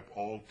will wipe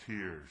all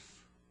tears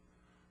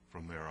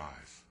from their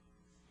eyes."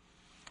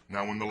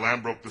 Now when the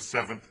Lamb broke the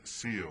seventh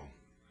seal,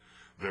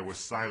 there was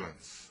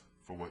silence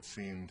for what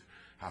seemed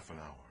half an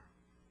hour.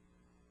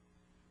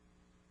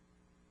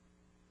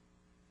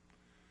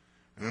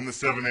 And then the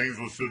seven angels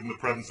who stood in the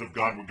presence of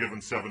God were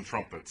given seven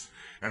trumpets.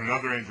 And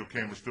another angel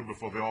came and stood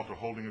before the altar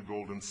holding a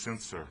golden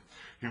censer.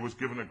 He was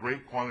given a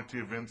great quantity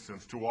of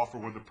incense to offer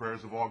with the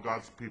prayers of all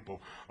God's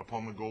people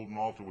upon the golden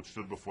altar which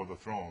stood before the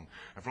throne.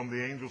 And from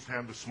the angel's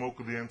hand the smoke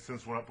of the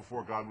incense went up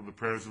before God with the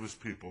prayers of his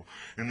people.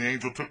 And the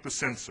angel took the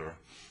censer,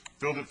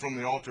 filled it from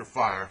the altar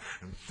fire,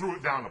 and threw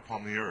it down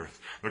upon the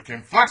earth. There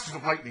came flashes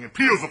of lightning and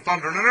peals of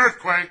thunder and an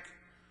earthquake.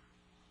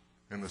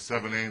 And the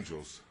seven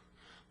angels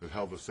that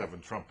held the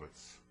seven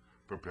trumpets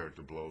prepared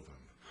to blow them.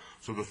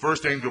 So the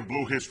first angel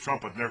blew his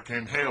trumpet, and there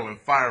came hail and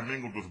fire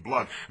mingled with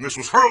blood, and this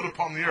was hurled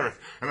upon the earth,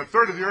 and a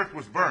third of the earth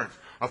was burnt,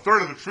 a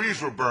third of the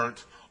trees were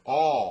burnt,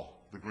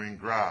 all the green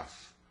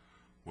grass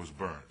was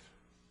burnt.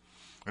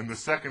 And the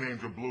second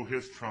angel blew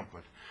his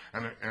trumpet,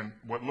 and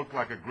what looked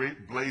like a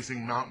great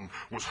blazing mountain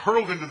was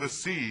hurled into the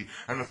sea,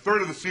 and a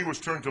third of the sea was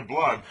turned to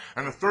blood,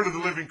 and a third of the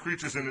living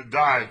creatures in it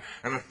died,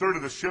 and a third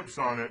of the ships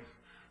on it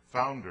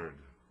foundered.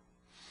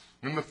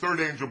 Then the third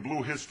angel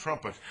blew his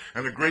trumpet,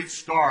 and a great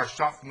star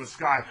shot from the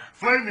sky,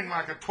 flaming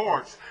like a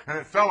torch, and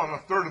it fell on a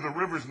third of the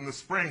rivers and the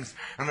springs.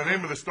 And the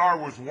name of the star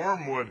was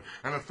Wormwood,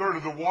 and a third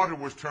of the water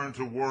was turned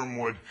to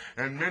wormwood.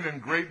 And men in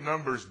great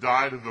numbers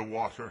died of the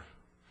water,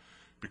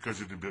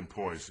 because it had been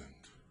poisoned.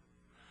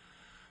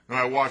 Then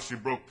I watched,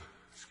 and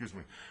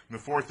the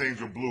fourth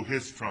angel blew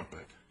his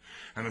trumpet.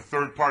 And a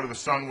third part of the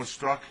sun was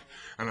struck,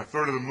 and a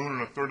third of the moon,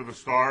 and a third of the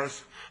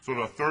stars, so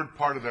that a third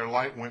part of their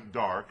light went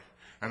dark,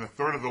 and a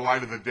third of the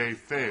light of the day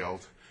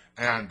failed,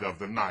 and of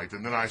the night.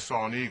 And then I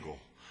saw an eagle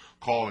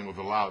calling with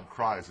a loud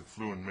cry as it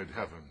flew in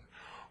mid-heaven,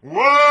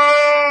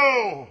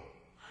 "Woe!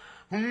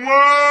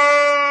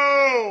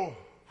 Woe!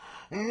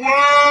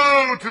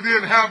 Woe to the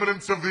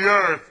inhabitants of the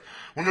earth,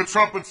 when the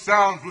trumpet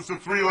sounds which the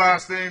three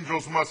last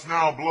angels must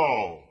now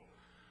blow."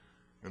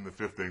 And the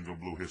fifth angel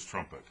blew his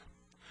trumpet.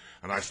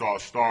 And I saw a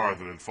star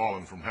that had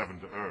fallen from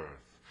heaven to earth.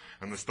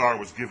 And the star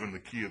was given the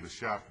key of the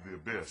shaft of the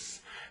abyss.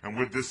 And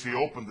with this he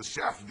opened the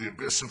shaft of the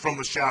abyss, and from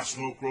the shaft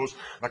smoke rose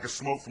like a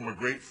smoke from a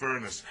great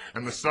furnace.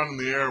 And the sun and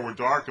the air were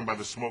darkened by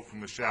the smoke from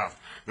the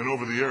shaft. Then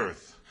over the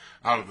earth,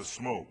 out of the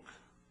smoke,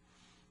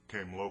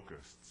 came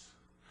locusts.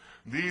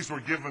 These were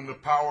given the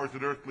power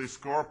that earthly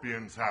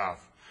scorpions have.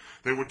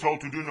 They were told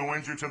to do no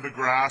injury to the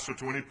grass or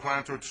to any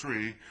plant or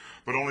tree,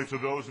 but only to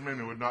those men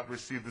who had not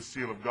received the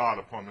seal of God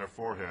upon their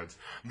foreheads.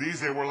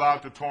 These they were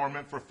allowed to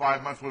torment for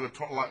 5 months with a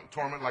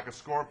torment like a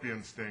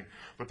scorpion sting,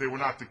 but they were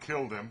not to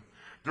kill them.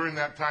 During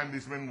that time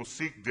these men will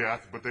seek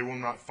death, but they will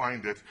not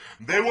find it.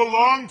 They will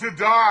long to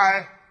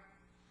die,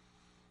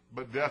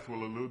 but death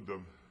will elude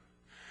them.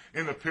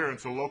 In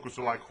appearance, the locusts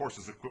are like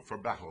horses equipped for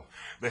battle.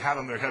 They had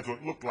on their heads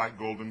what looked like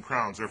golden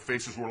crowns. Their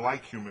faces were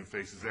like human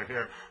faces, their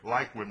hair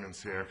like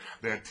women's hair.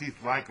 They had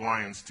teeth like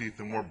lions' teeth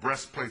and wore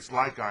breastplates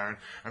like iron,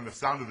 and the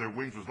sound of their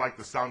wings was like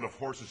the sound of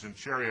horses and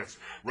chariots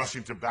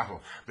rushing to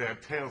battle. They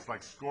had tails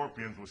like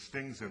scorpions with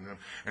stings in them,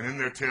 and in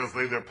their tails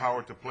lay their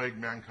power to plague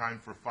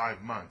mankind for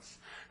 5 months.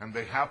 And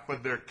they have for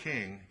their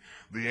king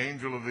the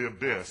angel of the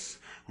abyss,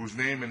 whose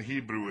name in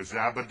Hebrew is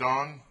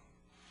Abaddon,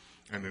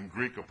 and in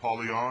Greek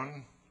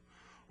Apollyon,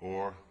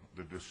 or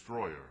the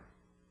destroyer.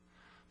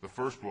 The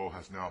first woe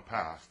has now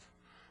passed,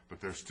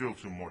 but there's still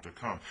 2 more to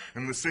come.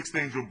 And the sixth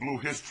angel blew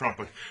his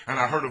trumpet, and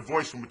I heard a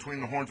voice from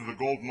between the horns of the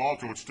golden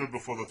altar which stood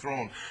before the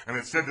throne, and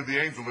it said to the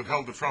angel that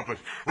held the trumpet,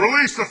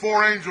 "Release the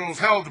 4 angels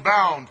held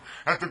bound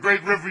at the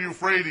great river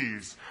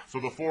Euphrates." So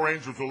the 4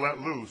 angels were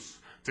let loose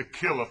to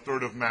kill a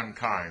third of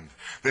mankind.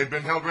 They'd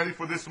been held ready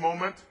for this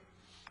moment,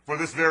 for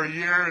this very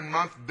year and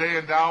month, day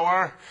and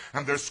hour,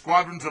 and their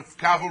squadrons of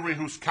cavalry,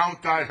 whose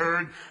count I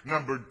heard,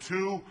 numbered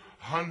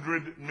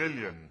 200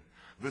 million.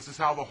 This is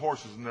how the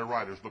horses and their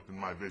riders looked in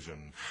my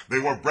vision. They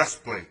wore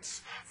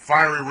breastplates,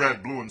 fiery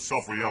red, blue, and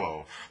sulfur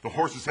yellow. The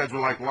horses' heads were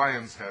like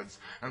lions' heads,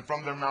 and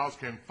from their mouths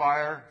came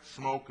fire,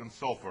 smoke, and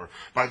sulfur.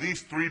 By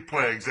these three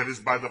plagues, that is,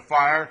 by the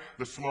fire,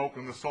 the smoke,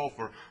 and the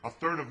sulfur, a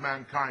third of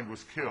mankind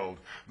was killed.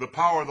 The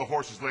power of the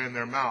horses lay in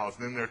their mouths,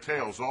 and in their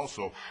tails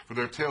also, for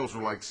their tails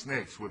were like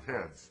snakes with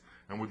heads,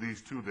 and with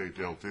these too they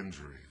dealt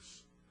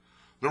injuries.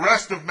 The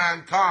rest of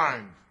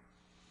mankind,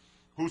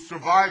 who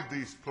survived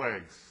these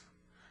plagues,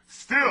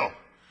 still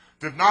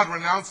did not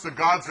renounce the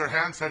gods their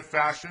hands had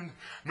fashioned,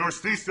 nor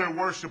cease their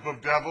worship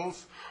of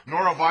devils,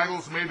 nor of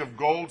idols made of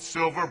gold,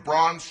 silver,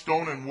 bronze,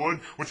 stone, and wood,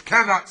 which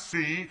cannot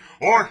see,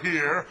 or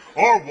hear,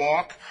 or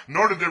walk,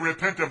 nor did they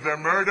repent of their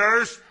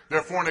murders,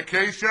 their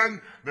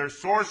fornication, their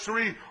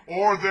sorcery,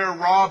 or their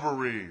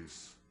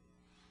robberies.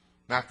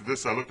 After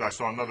this I looked, I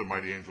saw another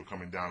mighty angel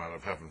coming down out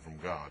of heaven from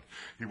God.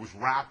 He was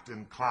wrapped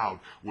in cloud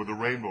with a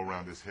rainbow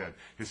around his head.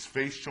 His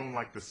face shone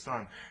like the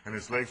sun, and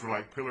his legs were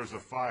like pillars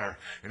of fire.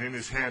 And in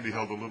his hand he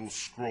held a little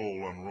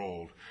scroll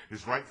unrolled.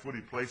 His right foot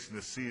he placed in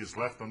the sea, his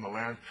left on the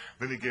land.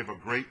 Then he gave a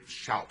great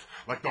shout,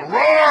 like the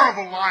roar of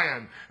a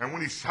lion. And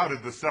when he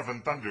shouted, the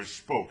seven thunders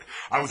spoke.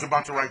 I was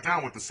about to write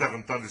down what the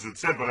seven thunders had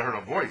said, but I heard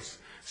a voice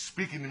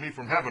speaking to me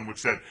from heaven,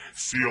 which said,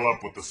 "Seal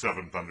up what the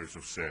seven thunders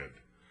have said.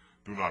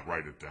 Do not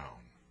write it down."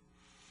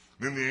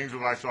 Then the angel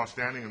that I saw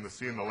standing in the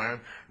sea and the land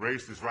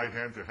raised his right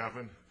hand to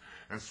heaven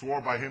and swore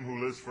by him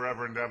who lives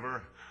forever and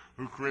ever,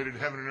 who created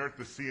heaven and earth,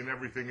 the sea, and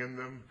everything in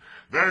them,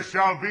 "There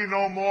shall be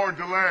no more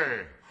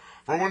delay.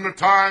 For when the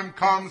time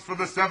comes for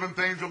the seventh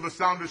angel to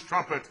sound his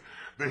trumpet,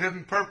 the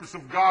hidden purpose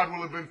of God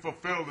will have been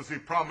fulfilled as he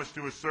promised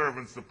to his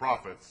servants, the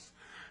prophets."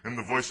 And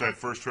the voice I had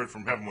first heard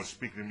from heaven was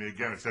speaking to me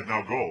again. It said,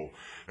 "Now go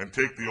and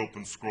take the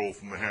open scroll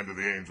from the hand of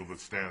the angel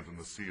that stands in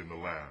the sea and the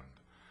land."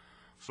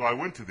 So I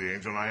went to the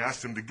angel and I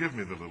asked him to give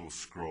me the little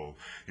scroll.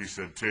 He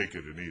said, "Take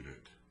it and eat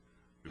it.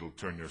 It'll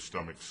turn your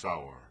stomach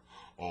sour,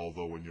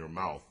 although in your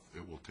mouth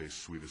it will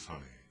taste sweet as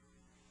honey."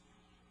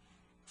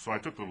 So I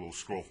took the little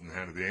scroll from the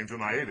hand of the angel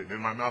and I ate it. And in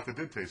my mouth it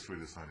did taste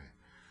sweet as honey.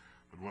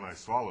 But when I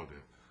swallowed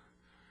it,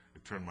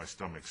 it turned my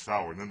stomach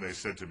sour. And then they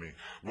said to me,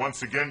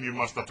 "Once again you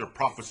must utter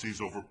prophecies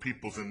over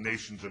peoples and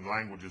nations and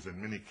languages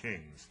and many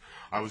kings."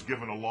 I was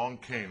given a long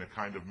cane, a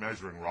kind of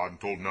measuring rod,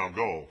 and told, "Now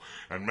go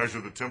and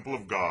measure the temple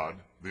of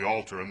God, the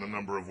altar, and the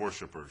number of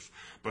worshippers.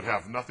 But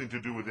have nothing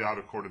to do with the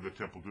outer court of the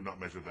temple. Do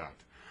not measure that.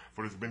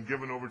 For it has been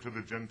given over to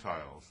the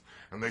Gentiles,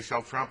 and they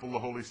shall trample the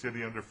holy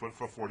city underfoot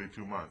for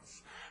 42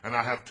 months. And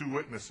I have 2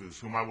 witnesses,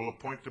 whom I will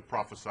appoint to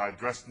prophesy,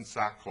 dressed in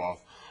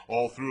sackcloth,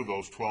 all through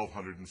those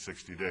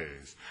 1,260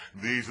 days.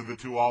 These are the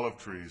 2 olive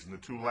trees and the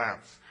 2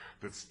 lamps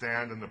that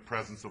stand in the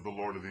presence of the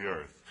Lord of the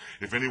earth.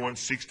 If anyone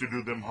seeks to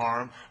do them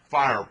harm,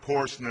 fire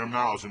pours from their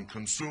mouths and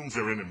consumes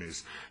their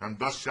enemies, and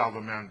thus shall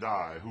the man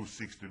die who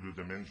seeks to do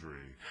them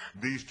injury.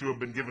 These 2 have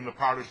been given the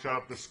power to shut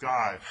up the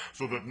sky,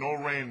 so that no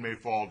rain may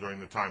fall during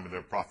the time of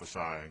their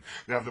prophesying.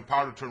 They have the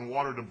power to turn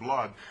water to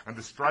blood, and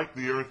to strike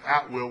the earth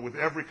at will with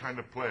every kind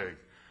of plague.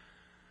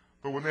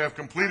 But when they have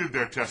completed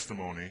their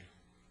testimony,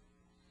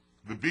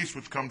 the beast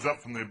which comes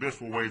up from the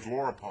abyss will wage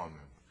war upon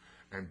them,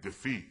 and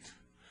defeat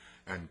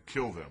and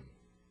kill them.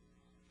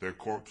 Their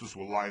corpses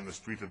will lie in the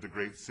street of the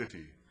great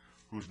city,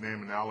 whose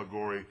name in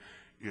allegory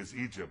is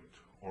Egypt,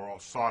 or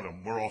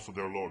Sodom, where also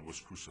their Lord was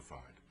crucified.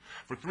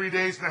 For 3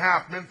 days and a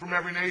half, men from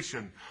every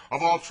nation,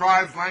 of all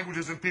tribes,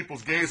 languages, and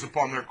peoples, gaze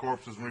upon their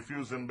corpses and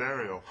refuse them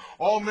burial.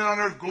 All men on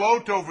earth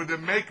gloat over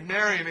them, make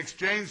merry, and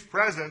exchange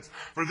presents,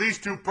 for these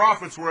 2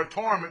 prophets were a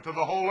torment to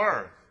the whole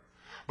earth.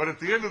 But at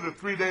the end of the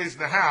 3 days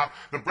and a half,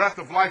 the breath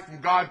of life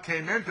from God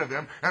came into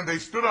them, and they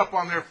stood up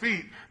on their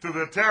feet to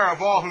the terror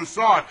of all who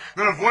saw it.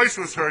 Then a voice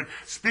was heard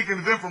speaking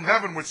to them from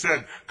heaven, which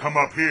said, "Come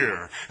up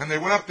here." And they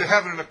went up to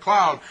heaven in a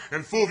cloud,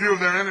 in full view of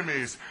their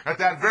enemies. At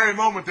that very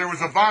moment there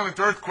was a violent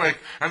earthquake,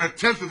 and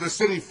 1/10 of the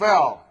city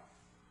fell.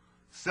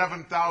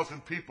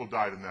 7,000 people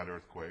died in that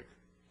earthquake.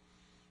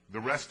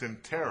 The rest in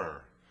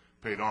terror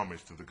paid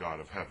homage to the God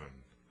of heaven.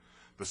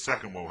 The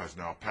second woe has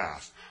now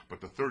passed, but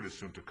the third is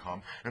soon to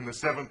come. And the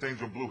 7th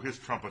angel blew his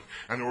trumpet,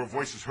 and there were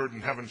voices heard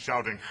in heaven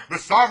shouting, "The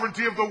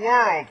sovereignty of the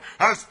world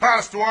has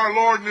passed to our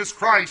Lord and his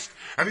Christ,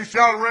 and he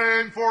shall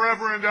reign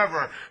forever and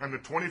ever." And the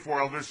 24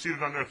 elders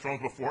seated on their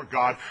thrones before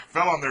God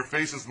fell on their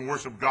faces and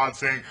worshiped God,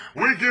 saying,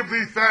 "We give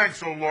thee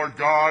thanks, O Lord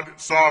God,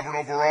 sovereign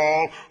over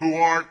all, who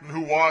art and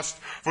who wast,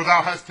 for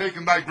thou hast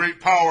taken thy great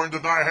power into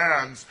thy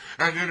hands,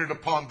 and entered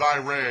upon thy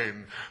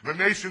reign. The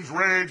nations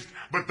raged,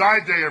 but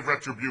thy day of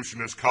retribution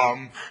is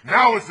come.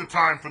 Now is the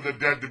time for the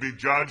dead to be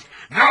judged.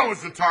 Now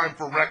is the time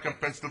for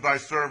recompense to thy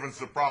servants,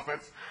 the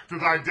prophets, to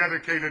thy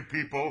dedicated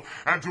people,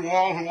 and to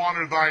all who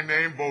honor thy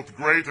name, both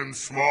great and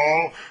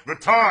small. The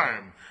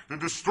time to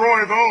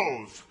destroy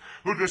those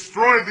who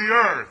destroy the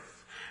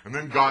earth." And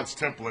then God's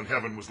temple in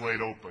heaven was laid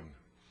open.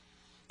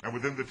 And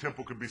within the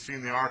temple could be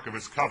seen the ark of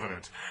his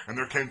covenant. And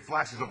there came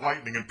flashes of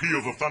lightning and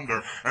peals of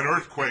thunder, an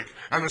earthquake,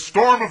 and a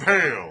storm of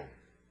hail.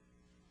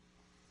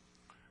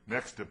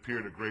 Next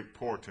appeared a great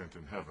portent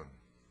in heaven.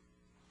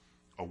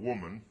 A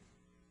woman,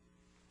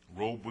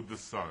 robed with the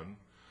sun,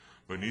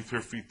 beneath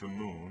her feet the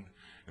moon,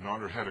 and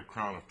on her head a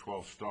crown of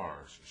 12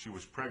 stars. She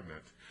was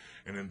pregnant,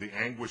 and in the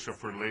anguish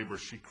of her labor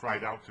she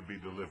cried out to be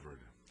delivered.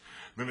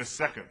 Then a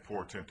second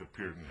portent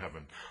appeared in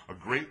heaven, a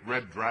great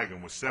red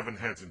dragon with 7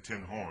 heads and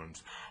 10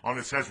 horns. On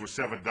his heads were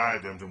 7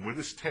 diadems, and with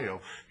his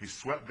tail he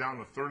swept down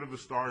a third of the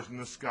stars in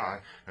the sky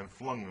and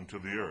flung them to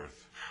the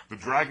earth. The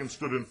dragon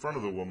stood in front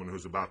of the woman who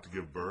was about to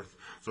give birth,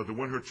 so that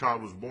when her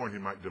child was born he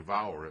might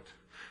devour it.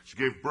 She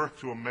gave birth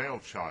to a male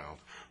child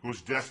who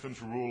was destined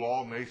to rule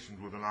all nations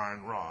with an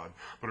iron rod.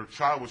 But her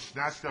child was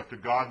snatched up to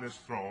God and his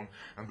throne,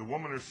 and the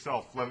woman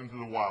herself fled into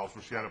the wilds,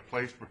 where she had a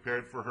place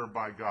prepared for her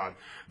by God,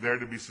 there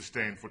to be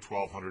sustained for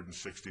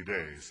 1,260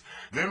 days.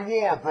 Then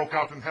war broke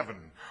out in heaven.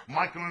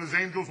 Michael and his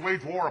angels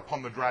waged war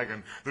upon the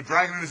dragon. The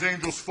dragon and his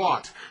angels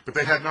fought, but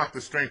they had not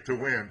the strength to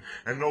win,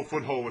 and no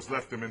foothold was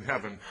left them in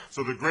heaven.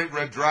 So the great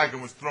red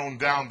dragon was thrown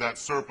down, that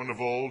serpent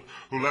of old,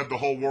 who led the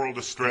whole world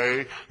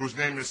astray, whose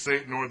name is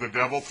Satan, or the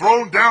devil,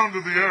 thrown down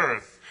to the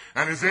earth,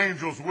 and his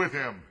angels with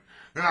him.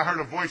 Then I heard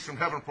a voice from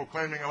heaven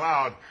proclaiming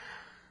aloud,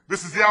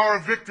 "This is the hour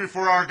of victory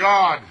for our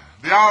God,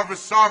 the hour of his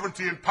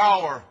sovereignty and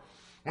power,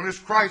 when his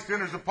Christ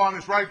enters upon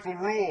his rightful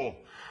rule.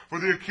 For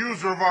the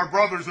accuser of our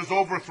brothers is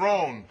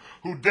overthrown,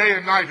 who day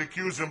and night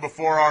accuse him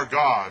before our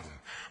God.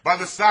 By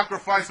the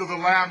sacrifice of the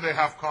Lamb they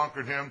have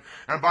conquered him,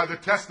 and by the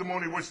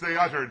testimony which they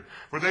uttered,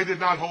 for they did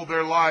not hold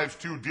their lives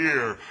too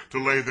dear to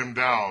lay them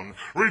down.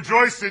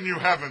 Rejoice in you,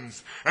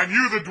 heavens, and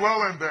you that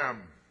dwell in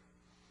them.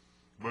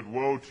 But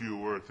woe to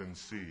you, earth and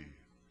sea,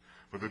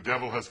 for the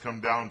devil has come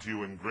down to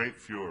you in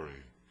great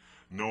fury,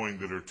 knowing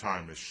that his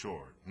time is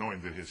short.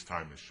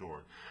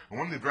 And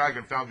when the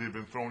dragon found that he had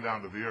been thrown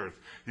down to the earth,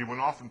 he went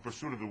off in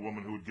pursuit of the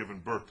woman who had given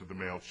birth to the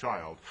male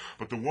child.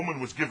 But the woman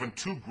was given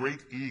 2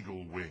 great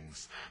eagle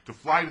wings, to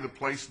fly to the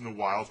place in the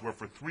wilds where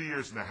for 3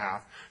 years and a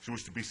half she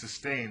was to be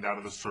sustained out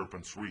of the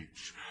serpent's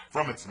reach.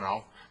 From its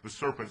mouth the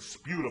serpent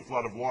spewed a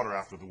flood of water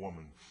after the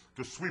woman,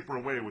 to sweep her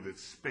away with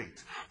its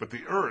spate. But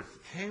the earth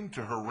came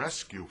to her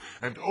rescue,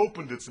 and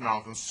opened its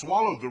mouth, and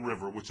swallowed the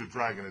river which the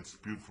dragon had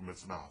spewed from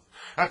its mouth.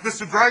 At this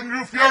the dragon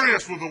grew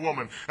furious with the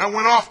woman, and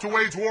went off to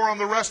wage war on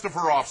the rest of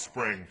her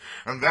offspring,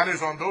 and that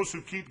is on those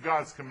who keep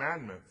God's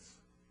commandments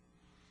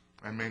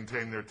and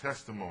maintain their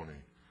testimony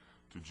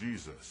to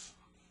Jesus.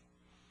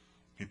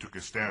 He took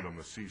his stand on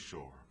the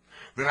seashore.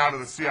 Then out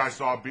of the sea I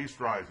saw a beast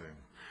rising.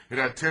 It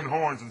had 10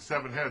 horns and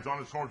 7 heads.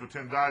 On its horns were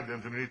 10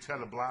 diadems, and in each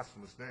head a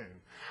blasphemous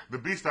name. The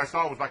beast I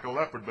saw was like a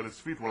leopard, but its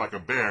feet were like a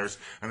bear's,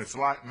 and its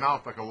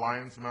mouth like a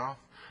lion's mouth.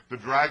 The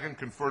dragon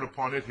conferred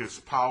upon it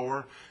his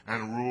power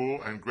and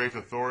rule and great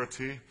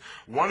authority.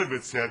 One of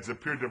its heads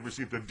appeared to have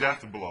received a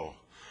death blow,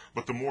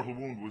 but the mortal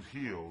wound was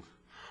healed.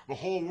 The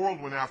whole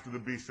world went after the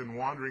beast in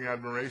wandering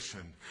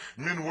admiration.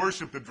 Men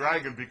worshipped the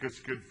dragon because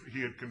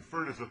he had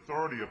conferred his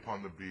authority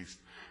upon the beast.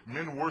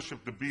 Men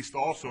worshipped the beast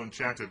also and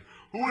chanted,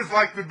 "Who is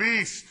like the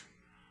beast?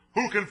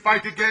 Who can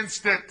fight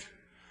against it?"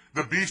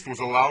 The beast was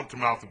allowed to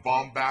mouth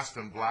bombast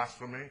and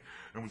blasphemy,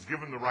 and was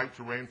given the right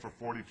to reign for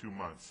 42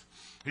 months.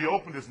 He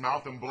opened his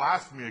mouth in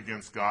blasphemy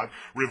against God,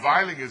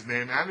 reviling his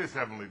name and his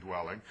heavenly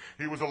dwelling.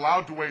 He was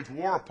allowed to wage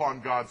war upon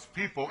God's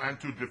people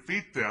and to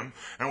defeat them,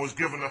 and was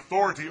given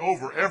authority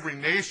over every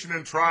nation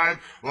and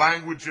tribe,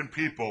 language and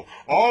people.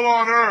 All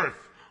on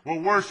earth will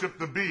worship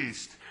the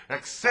beast,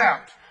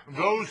 except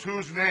those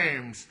whose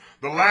names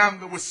the Lamb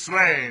that was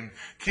slain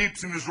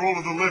keeps in his roll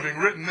of the living,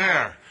 written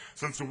there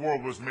since the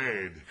world was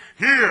made.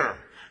 Hear,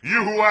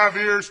 you who have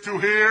ears to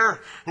hear.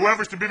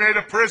 Whoever's to be made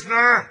a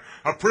prisoner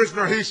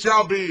he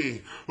shall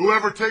be.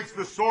 Whoever takes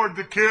the sword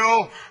to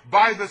kill,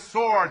 by the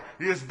sword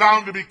he is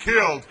bound to be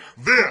killed.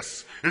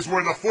 This is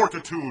where the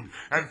fortitude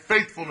and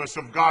faithfulness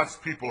of God's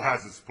people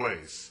has its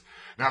place.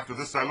 And after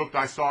this I looked,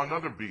 I saw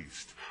another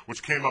beast,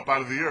 which came up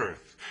out of the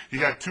earth. He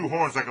had 2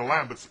 horns like a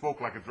lamb, but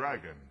spoke like a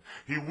dragon.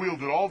 He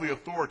wielded all the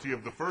authority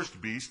of the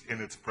first beast in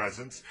its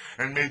presence,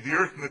 and made the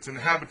earth and its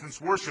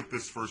inhabitants worship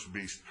this first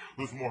beast,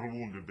 whose mortal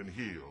wound had been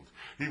healed.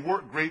 He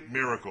worked great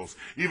miracles,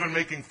 even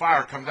making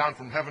fire come down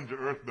from heaven to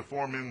earth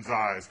before men's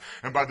eyes.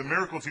 And by the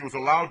miracles he was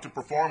allowed to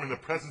perform in the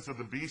presence of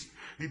the beast,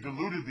 he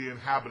deluded the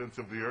inhabitants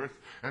of the earth,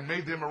 and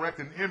made them erect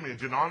an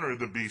image in honor of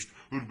the beast,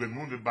 who had been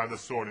wounded by the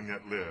sword and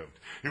yet lived.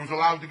 He was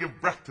allowed to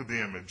give breath to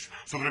the image,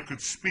 so that it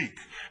could speak,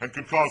 and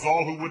could cause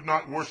all who would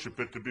not worship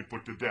it to be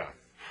put to death.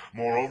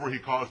 Moreover, he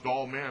caused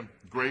all men,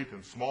 great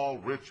and small,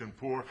 rich and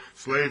poor,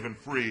 slave and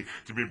free,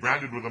 to be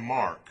branded with a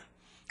mark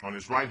on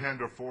his right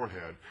hand or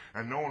forehead,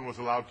 and no one was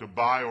allowed to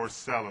buy or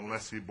sell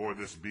unless he bore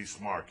this beast's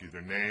mark,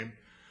 either name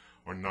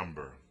or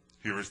number.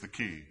 Here is the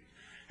key,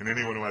 and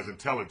anyone who has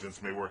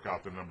intelligence may work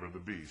out the number of the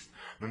beast.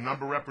 The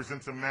number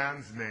represents a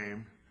man's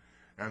name,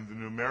 and the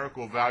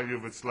numerical value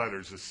of its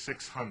letters is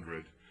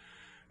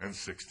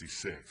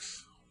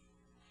 666.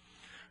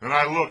 And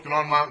I looked, and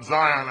on Mount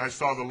Zion I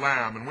saw the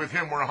Lamb, and with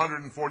him were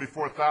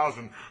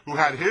 144,000 who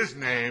had his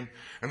name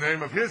and the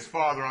name of his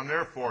Father on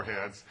their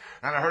foreheads.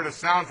 And I heard a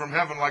sound from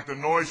heaven like the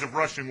noise of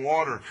rushing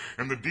water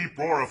and the deep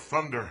roar of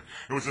thunder.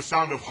 It was the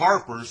sound of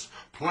harpers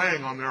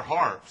playing on their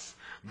harps.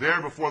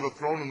 There before the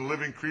throne and the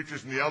living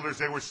creatures and the elders,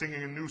 they were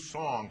singing a new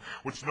song,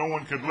 which no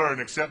one could learn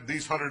except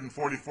these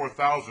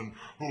 144,000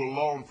 who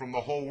alone from the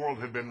whole world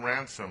had been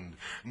ransomed.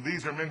 And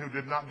these are men who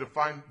did not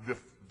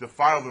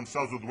defile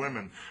themselves with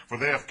women, for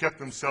they have kept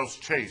themselves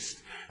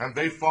chaste, and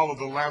they follow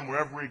the Lamb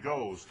wherever he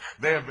goes.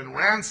 They have been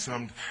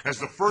ransomed as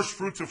the first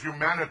fruits of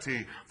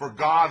humanity for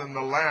God and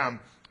the Lamb.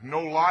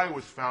 No lie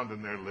was found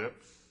in their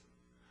lips.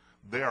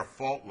 They are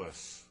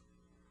faultless.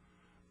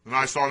 Then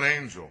I saw an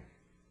angel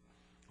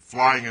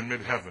flying in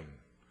mid-heaven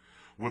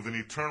with an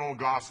eternal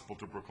gospel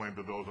to proclaim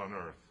to those on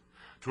earth,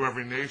 to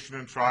every nation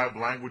and tribe,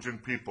 language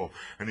and people.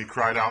 And he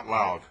cried out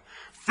loud,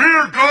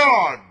 "Fear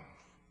God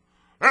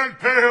and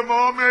pay him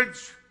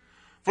homage,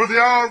 for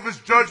the hour of his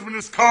judgment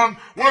is come.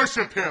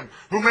 Worship him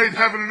who made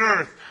heaven and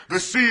earth, the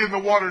sea and the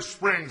water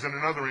springs." And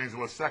another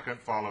angel, a second,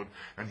 followed,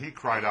 and he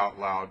cried out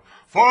loud,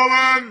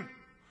 "Fallen!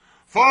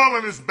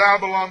 Fallen is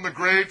Babylon the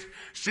Great,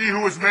 she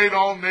who has made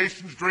all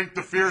nations drink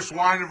the fierce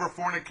wine of her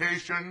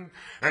fornication."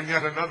 And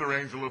yet another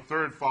angel, a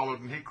third,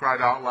 followed, and he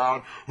cried out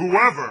loud,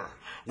 "Whoever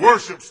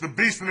worships the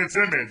beast in its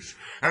image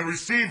and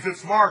receives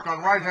its mark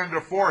on right hand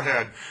or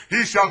forehead,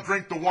 he shall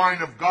drink the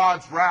wine of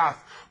God's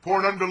wrath,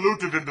 poured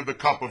undiluted into the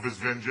cup of his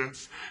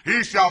vengeance.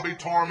 He shall be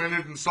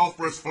tormented in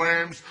sulphurous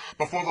flames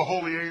before the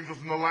holy angels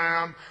and the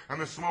Lamb,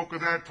 and the smoke of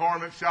their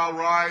torment shall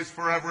rise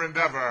forever and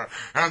ever.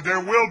 And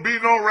there will be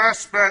no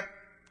respite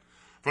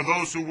for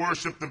those who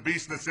worship the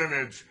beast in its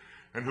image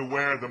and who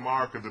wear the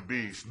mark of the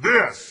beast."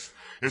 This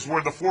is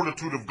where the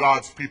fortitude of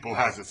God's people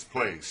has its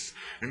place,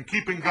 in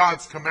keeping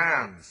God's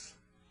commands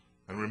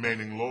and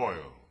remaining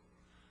loyal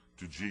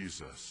to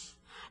Jesus.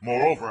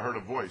 Moreover, I heard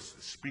a voice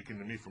speaking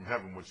to me from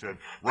heaven which said,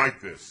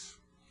 "Write this: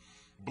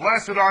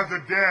 Blessed are the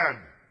dead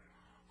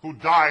who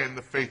die in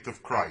the faith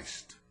of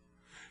Christ.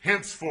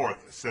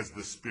 Henceforth, says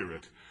the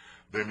Spirit,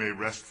 they may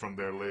rest from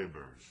their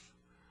labors,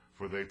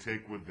 for they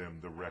take with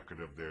them the record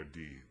of their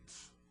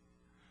deeds."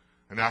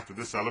 And after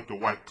this I looked, a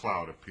white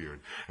cloud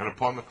appeared, and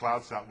upon the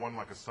cloud sat one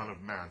like a son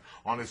of man.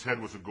 On his head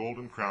was a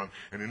golden crown,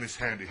 and in his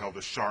hand he held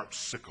a sharp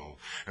sickle.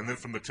 And then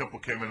from the temple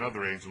came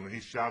another angel, and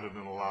he shouted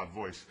in a loud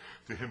voice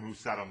to him who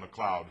sat on the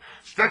cloud,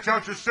 "Stretch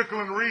out your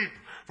sickle and reap,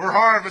 for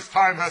harvest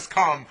time has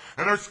come,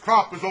 and earth's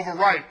crop is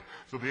overripe."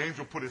 So the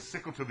angel put his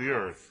sickle to the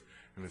earth,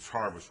 and its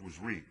harvest was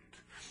reaped.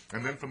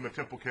 And then from the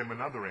temple came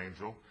another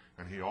angel,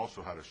 and he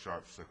also had a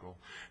sharp sickle.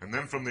 And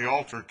then from the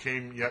altar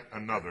came yet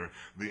another,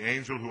 the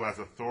angel who has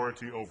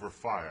authority over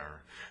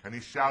fire. And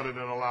he shouted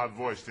in a loud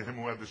voice to him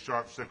who had the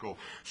sharp sickle,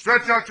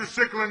 "Stretch out your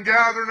sickle and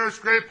gather in earth's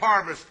grape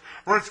harvest,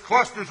 for its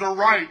clusters are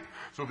ripe."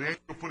 So the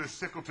angel put his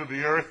sickle to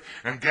the earth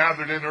and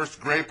gathered in earth's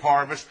grape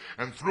harvest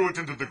and threw it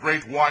into the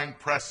great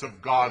winepress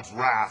of God's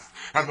wrath.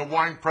 And the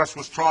winepress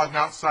was trodden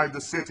outside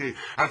the city,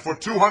 and for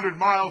 200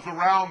 miles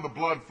around the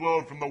blood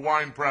flowed from the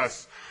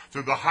winepress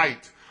to the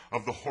height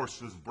of the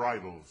horses'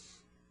 bridles.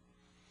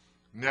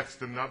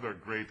 Next, another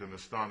great and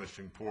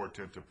astonishing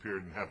portent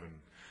appeared in heaven.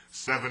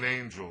 7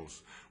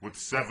 angels with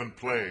 7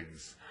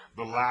 plagues,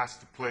 the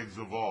last plagues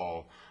of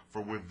all,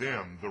 for with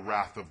them the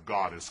wrath of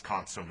God is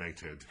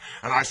consummated.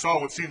 And I saw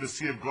what seemed a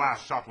sea of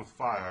glass shot with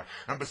fire,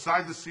 and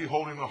beside the sea,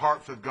 holding the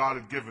harps that God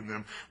had given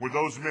them, were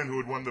those men who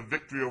had won the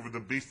victory over the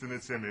beast and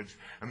its image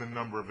and the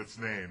number of its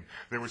name.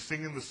 They were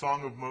singing the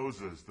song of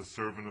Moses, the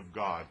servant of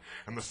God,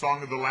 and the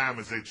song of the Lamb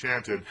as they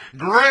chanted,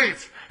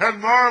 "Great and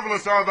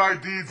marvelous are thy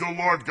deeds, O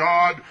Lord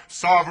God,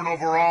 sovereign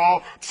over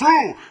all.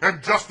 True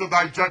and just are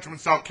thy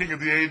judgments, thou King of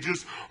the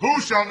ages.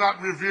 Who shall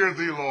not revere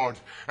thee, Lord,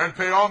 and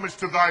pay homage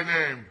to thy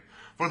name?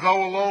 For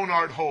thou alone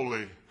art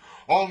holy.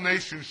 All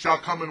nations shall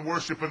come and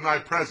worship in thy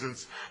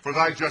presence, for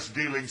thy just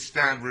dealings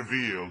stand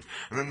revealed."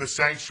 And then the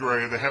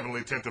sanctuary of the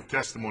heavenly tent of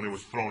testimony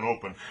was thrown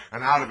open,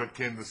 and out of it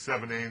came the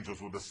 7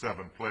 angels with the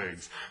 7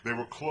 plagues. They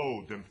were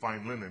clothed in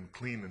fine linen,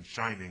 clean and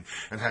shining,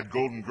 and had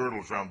golden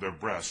girdles round their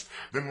breasts.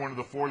 Then one of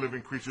the 4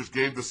 living creatures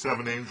gave the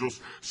 7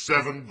 angels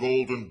 7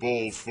 golden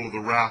bowls full of the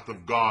wrath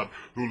of God,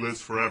 who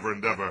lives forever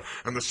and ever.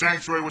 And the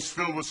sanctuary was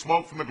filled with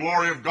smoke from the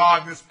glory of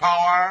God and his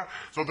power,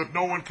 so that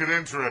no one could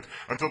enter it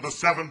until the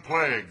 7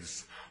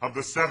 plagues of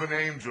the 7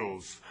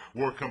 angels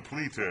were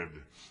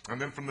completed.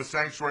 And then from the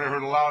sanctuary I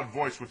heard a loud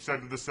voice which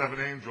said to the 7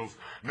 angels,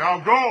 "Now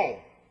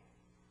go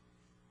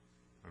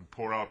and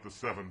pour out the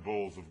 7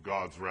 bowls of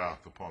God's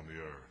wrath upon the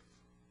earth."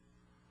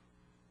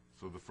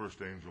 So the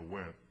first angel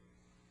went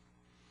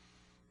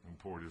and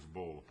poured his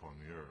bowl upon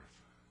the earth.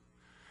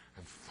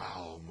 And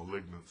foul,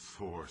 malignant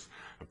sores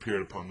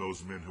appeared upon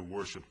those men who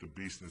worshipped the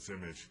beast in its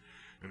image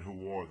and who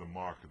wore the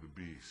mark of the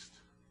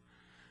beast.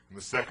 And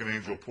the second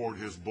angel poured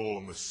his bowl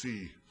on the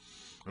sea,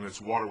 and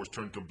its water was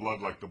turned to blood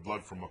like the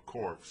blood from a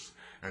corpse,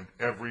 and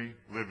every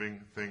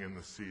living thing in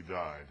the sea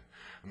died.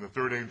 And the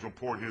third angel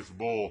poured his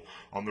bowl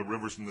on the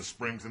rivers and the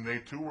springs, and they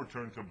too were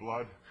turned to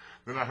blood.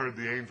 Then I heard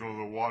the angel of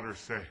the water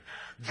say,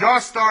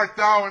 "Just art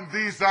thou in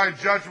these thy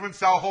judgments,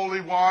 thou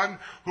Holy One,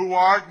 who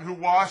art and who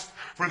wast,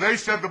 for they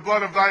shed the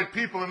blood of thy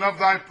people and of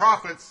thy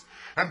prophets,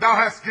 and thou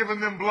hast given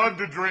them blood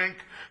to drink.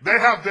 They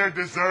have their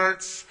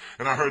deserts."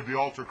 And I heard the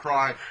altar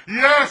cry,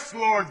 "Yes,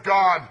 Lord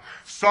God,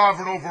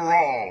 sovereign over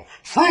all,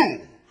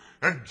 true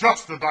and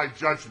just are thy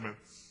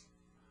judgments.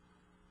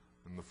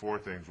 And the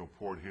fourth angel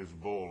poured his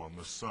bowl on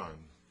the sun.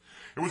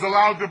 It was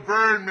allowed to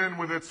burn men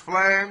with its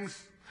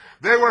flames.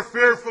 They were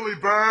fearfully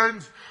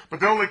burned,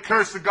 but they only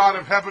cursed the God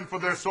of heaven for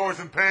their sores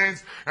and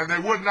pains, and they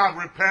would not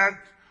repent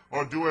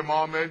or do him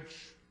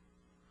homage.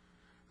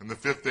 And the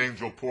fifth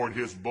angel poured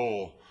his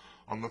bowl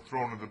on the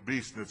throne of the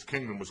beast, and its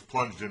kingdom was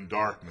plunged in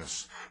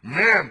darkness.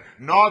 Men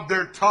gnawed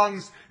their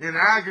tongues in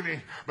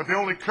agony, but they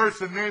only cursed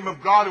the name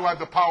of God who had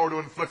the power to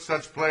inflict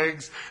such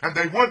plagues, and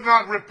they would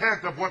not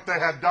repent of what they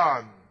had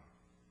done.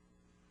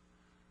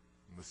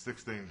 And the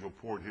sixth angel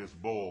poured his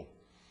bowl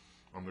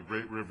on the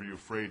great river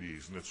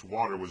Euphrates, and its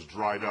water was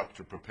dried up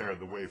to prepare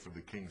the way for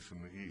the kings from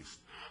the east.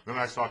 Then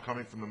I saw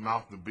coming from the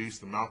mouth of the beast,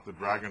 the mouth of the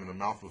dragon, and the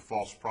mouth of the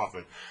false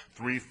prophet,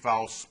 3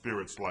 foul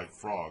spirits like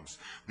frogs.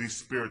 These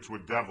spirits were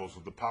devils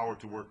with the power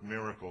to work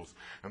miracles,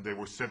 and they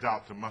were sent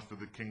out to muster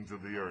the kings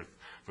of the earth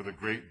for the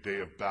great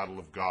day of battle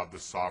of God the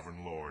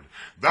sovereign Lord.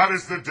 That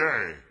is the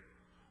day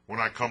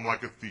when I come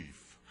like a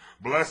thief.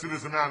 Blessed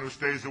is the man who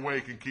stays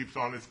awake and keeps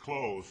on his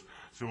clothes,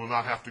 so he will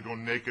not have to go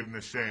naked and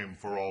ashamed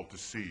for all to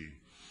see.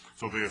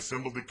 So they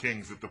assembled the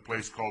kings at the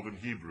place called in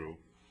Hebrew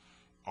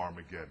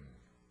Armageddon.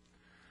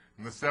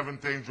 And the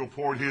seventh angel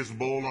poured his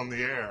bowl on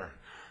the air.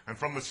 And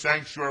from the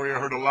sanctuary I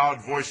heard a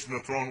loud voice from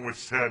the throne which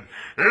said,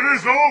 "It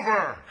is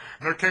over!"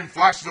 And there came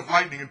flashes of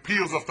lightning and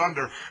peals of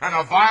thunder, and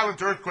a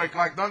violent earthquake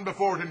like none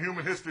before in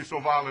human history, so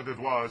violent it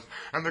was.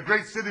 And the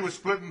great city was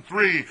split in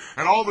 3,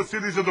 and all the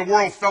cities of the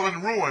world fell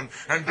in ruin.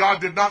 And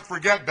God did not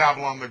forget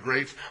Babylon the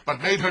Great,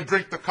 but made her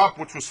drink the cup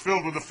which was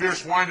filled with the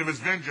fierce wine of his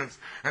vengeance.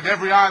 And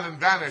every island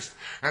vanished,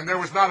 and there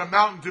was not a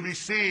mountain to be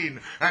seen.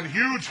 And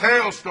huge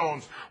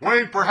hailstones,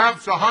 weighing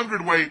perhaps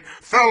 100 weight,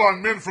 fell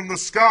on men from the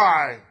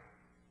sky.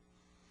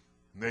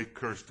 And they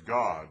cursed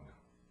God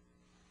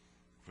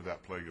for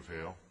that plague of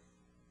hail.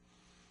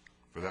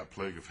 For that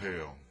plague of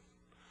hail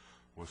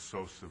was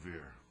so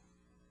severe.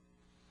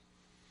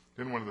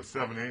 Then one of the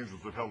 7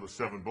 angels that held the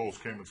 7 bowls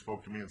came and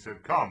spoke to me and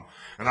said, "Come,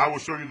 and I will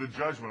show you the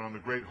judgment on the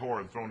great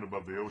whore enthroned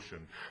above the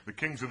ocean. The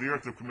kings of the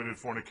earth have committed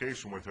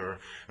fornication with her,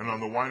 and on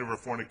the wine of her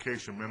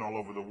fornication men all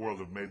over the world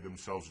have made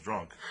themselves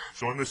drunk."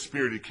 So in the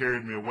spirit he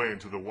carried me away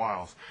into the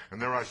wilds,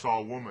 and there I saw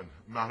a woman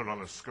mounted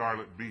on a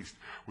scarlet beast,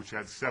 which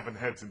had 7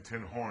 heads and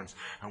 10 horns,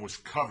 and was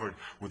covered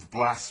with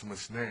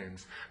blasphemous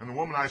names. And the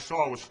woman I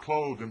saw was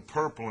clothed in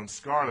purple and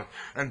scarlet,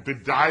 and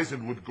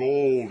bedizened with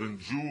gold and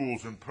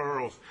jewels and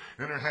pearls.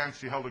 In her hand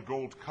she held a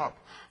gold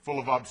cup full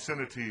of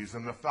obscenities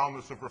and the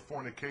foulness of her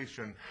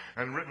fornication,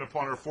 and written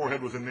upon her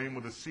forehead was a name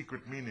with a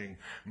secret meaning,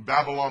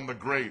 Babylon the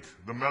Great,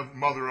 the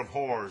mother of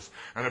whores,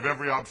 and of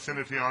every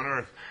obscenity on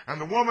earth. And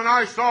the woman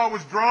I saw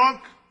was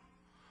drunk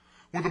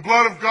with the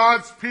blood of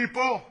God's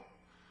people,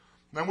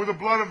 and with the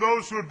blood of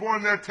those who had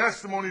borne their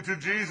testimony to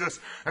Jesus.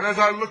 And as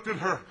I looked at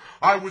her,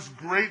 I was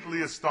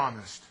greatly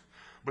astonished.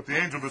 But the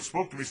angel that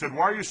spoke to me said,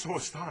 "Why are you so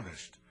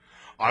astonished?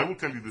 I will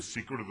tell you the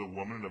secret of the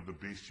woman and of the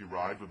beast she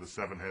rides with the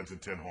 7 heads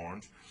and 10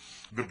 horns.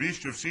 The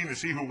beast you have seen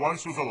is he who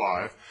once was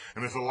alive,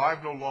 and is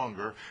alive no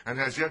longer, and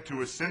has yet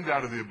to ascend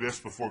out of the abyss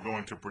before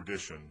going to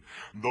perdition.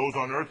 Those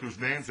on earth whose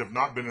names have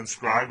not been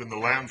inscribed in the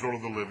Lamb's roll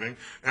of the living,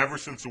 ever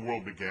since the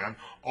world began,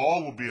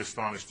 all will be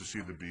astonished to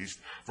see the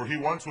beast, for he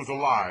once was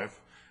alive,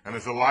 and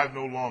is alive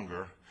no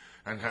longer,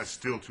 and has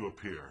still to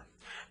appear."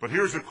 But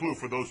here's a clue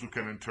for those who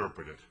can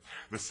interpret it.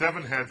 The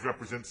 7 heads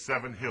represent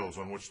 7 hills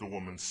on which the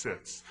woman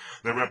sits.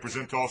 They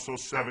represent also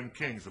 7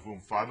 kings, of whom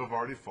 5 have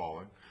already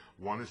fallen,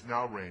 1 is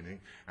now reigning,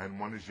 and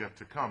 1 is yet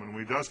to come. And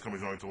when he does come,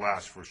 he's going to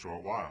last for a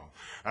short while.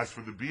 As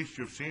for the beast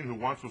you have seen, who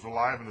once was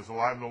alive and is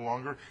alive no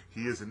longer,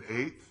 he is an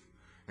 8th,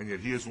 and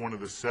yet he is one of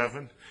the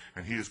 7,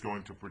 and he is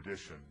going to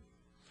perdition.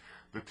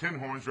 The 10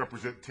 horns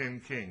represent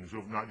 10 kings who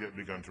have not yet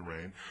begun to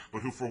reign,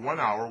 but who for 1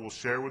 hour will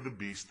share with the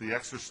beast the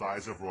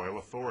exercise of royal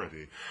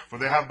authority. For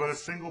they have but a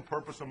single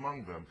purpose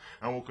among them,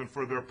 and will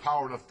confer their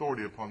power and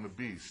authority upon the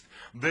beast.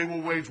 They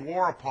will wage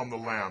war upon the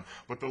Lamb,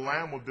 but the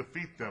Lamb will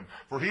defeat them.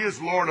 For he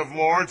is Lord of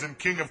lords and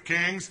King of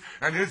kings,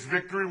 and his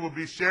victory will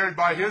be shared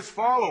by his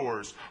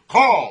followers,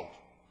 called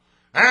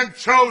and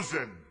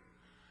chosen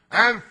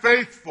and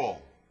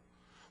faithful.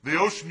 The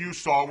ocean you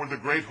saw where the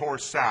great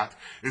horse sat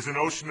is an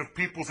ocean of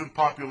peoples and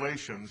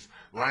populations,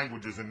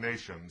 languages and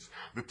nations.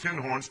 The 10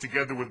 horns,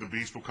 together with the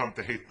beast, will come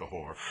to hate the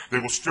whore. They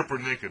will strip her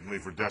naked and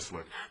leave her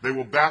desolate. They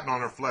will batten on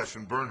her flesh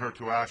and burn her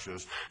to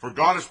ashes. For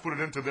God has put it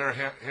into their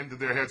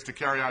heads to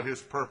carry out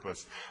his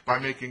purpose by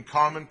making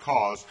common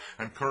cause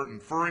and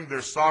conferring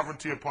their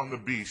sovereignty upon the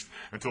beast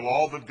until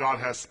all that God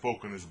has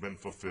spoken has been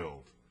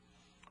fulfilled.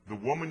 The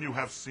woman you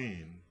have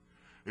seen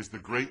is the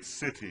great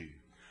city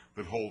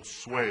that holds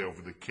sway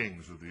over the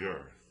kings of the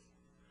earth.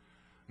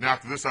 And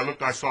after this I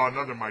looked, I saw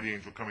another mighty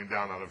angel coming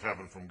down out of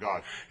heaven from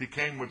God. He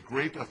came with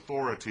great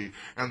authority,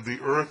 and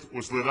the earth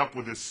was lit up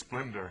with his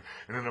splendor.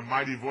 And in a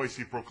mighty voice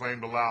he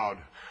proclaimed aloud,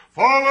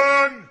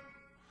 "Fallen!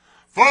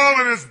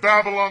 Fallen is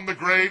Babylon the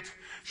Great.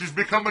 She's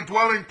become a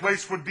dwelling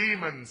place for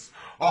demons,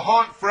 a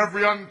haunt for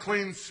every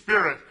unclean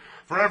spirit.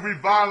 for every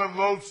vile and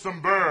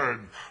loathsome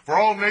bird. For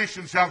all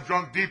nations have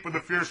drunk deep of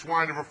the fierce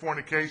wine of her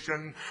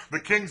fornication.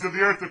 The kings of the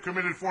earth have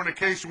committed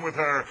fornication with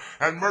her,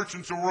 and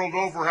merchants the world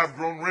over have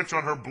grown rich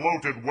on her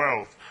bloated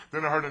wealth.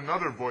 Then I heard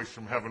another voice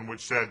from heaven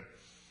which said,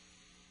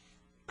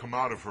 Come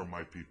out of her,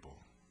 my people,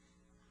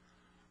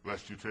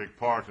 lest you take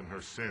part in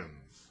her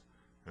sins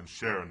and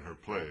share in her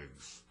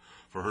plagues.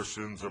 For her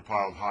sins are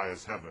piled high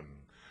as heaven,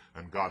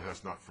 and God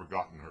has not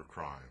forgotten her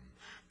crime.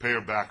 Pay her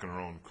back in her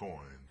own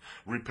coin.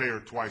 Repay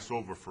her twice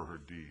over for her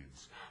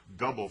deeds.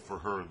 Double for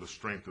her the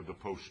strength of the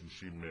potion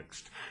she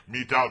mixed.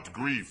 Mete out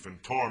grief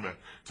and torment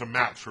to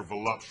match her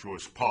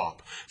voluptuous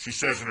pomp. She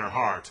says in her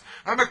heart,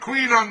 I'm a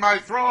queen on my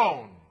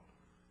throne.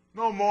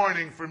 No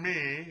mourning for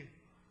me,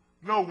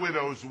 no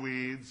widow's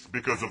weeds.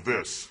 Because of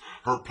this,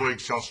 her plague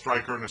shall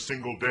strike her in a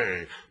single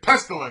day.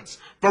 Pestilence,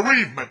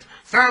 bereavement,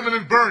 famine,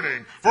 and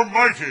burning. For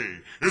mighty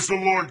is the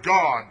Lord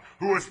God,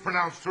 who has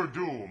pronounced her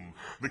doom.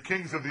 The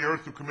kings of the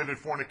earth who committed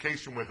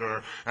fornication with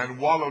her and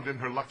wallowed in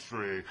her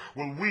luxury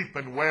will weep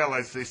and wail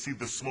as they see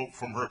the smoke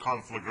from her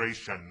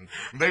conflagration.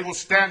 They will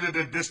stand at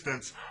a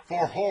distance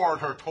for horror at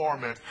her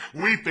torment,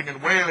 weeping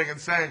and wailing and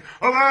saying,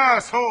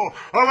 Alas, oh,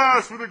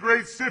 alas for the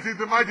great city,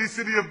 the mighty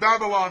city of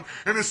Babylon.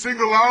 In a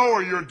single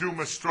hour your doom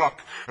is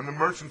struck. And the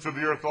merchants of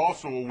the earth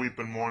also will weep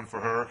and mourn for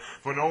her,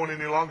 for no one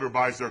any longer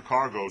buys their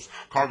cargoes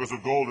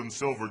of gold and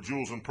silver,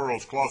 jewels and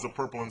pearls, cloths of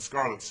purple and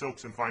scarlet,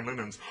 silks and fine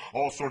linens,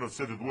 all sorts of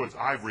scented woods,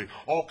 ivory,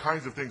 all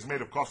kinds of things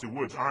made of costly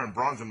woods, iron,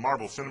 bronze, and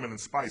marble, cinnamon and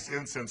spice,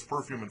 incense,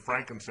 perfume, and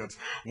frankincense,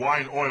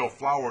 wine, oil,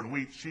 flour, and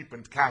wheat, sheep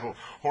and cattle,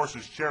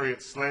 horses,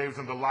 chariots, slaves,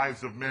 and the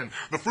lives of men.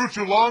 The fruit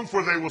you long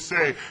for, they will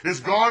say, is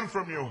gone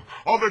from you.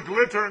 All the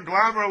glitter and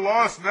glamour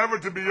lost, never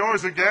to be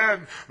yours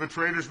again. The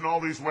traders in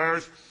all these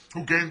wares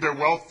who gained their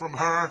wealth from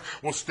her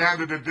will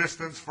stand at a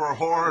distance for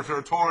horror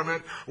or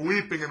torment,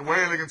 weeping and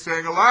wailing and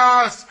saying,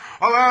 Alas,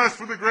 alas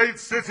for the great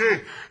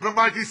city, the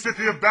mighty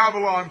city of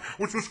Babylon,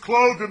 which was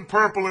clothed in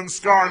purple and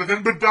scarlet,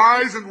 and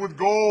bedizened with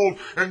gold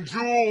and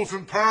jewels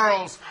and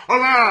pearls.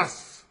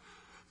 Alas,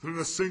 that in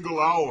a single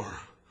hour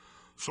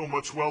so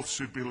much wealth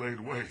should be laid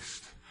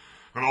waste.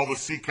 And all the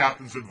sea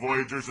captains and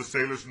voyagers, the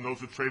sailors and those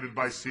who traded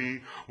by sea,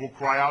 will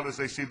cry out as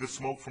they see the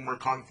smoke from her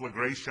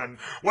conflagration,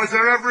 Was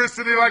there ever a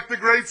city like the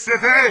great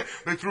city?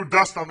 They threw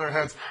dust on their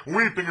heads,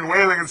 weeping and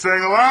wailing and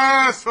saying,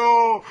 Alas,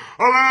 oh,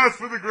 alas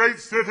for the great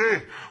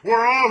city,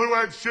 where all who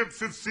had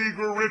ships at sea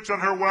grew rich on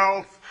her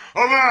wealth.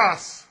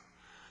 Alas,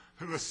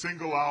 in a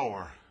single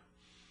hour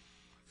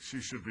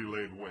she should be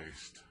laid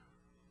waste.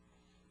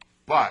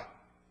 But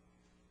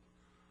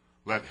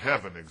let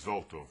heaven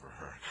exult over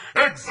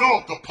her.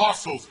 Exult,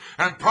 apostles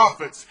and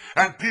prophets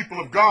and people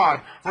of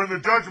God, for in the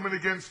judgment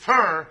against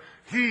her,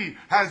 he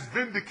has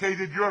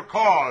vindicated your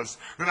cause.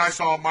 Then I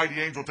saw a mighty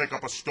angel take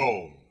up a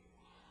stone,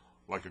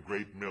 like a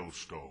great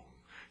millstone.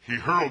 He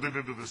hurled it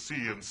into the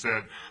sea and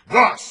said,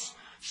 Thus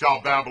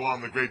shall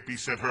Babylon the great be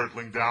sent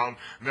hurtling down,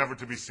 never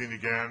to be seen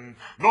again.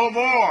 No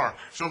more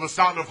shall the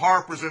sound of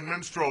harpers and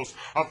minstrels,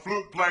 of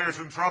flute players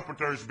and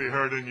trumpeters be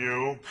heard in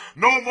you.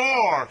 No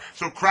more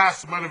shall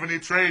craftsmen of any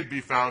trade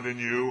be found in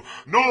you.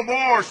 No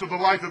more shall the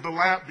light of the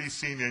lamp be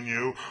seen in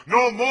you.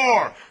 No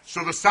more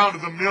shall the sound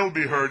of the mill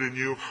be heard in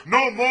you.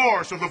 No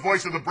more shall the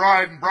voice of the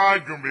bride and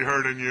bridegroom be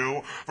heard in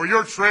you. For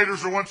your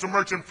traders were once the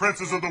merchant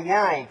princes of the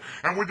world,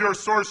 and with your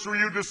sorcery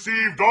you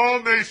deceived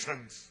all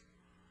nations.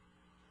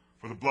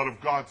 For the blood of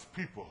God's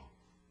people,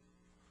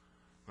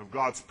 of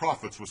God's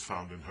prophets was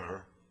found in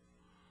her,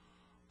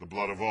 the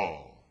blood of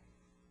all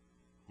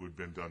who had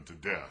been done to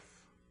death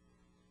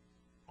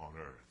on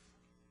earth.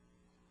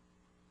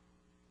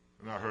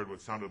 And I heard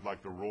what sounded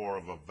like the roar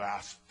of a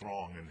vast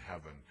throng in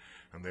heaven,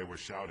 and they were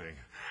shouting,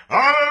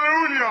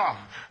 Hallelujah!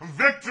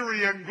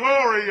 Victory and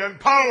glory and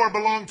power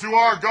belong to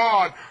our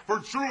God, for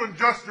true and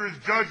just are his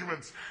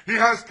judgments. He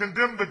has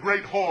condemned the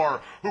great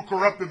whore who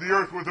corrupted the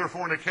earth with her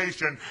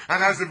fornication,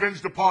 and has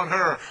avenged upon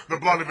her the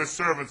blood of his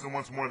servants. And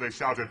once more they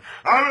shouted,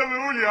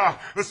 Hallelujah!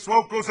 The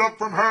smoke goes up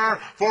from her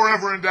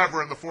forever and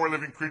ever. And the 4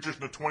 living creatures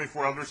and the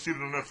 24 elders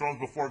seated on their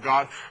thrones before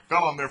God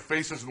fell on their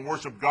faces and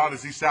worshipped God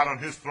as he sat on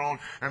his throne,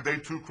 and they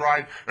too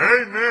cried,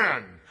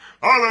 Amen!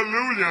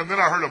 Hallelujah! And then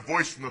I heard a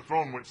voice from the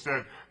throne which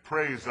said,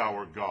 Praise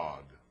our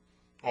God,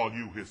 all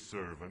you his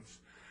servants,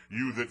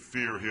 you that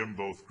fear him,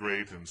 both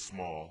great and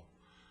small.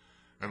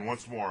 And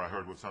once more I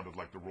heard what sounded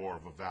like the roar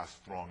of a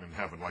vast throng in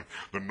heaven, like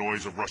the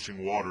noise of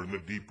rushing water and the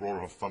deep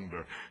roar of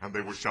thunder. And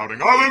they were shouting,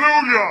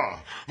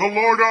 Hallelujah! The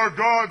Lord our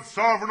God,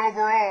 sovereign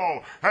over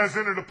all, has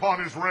entered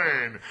upon his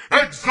reign.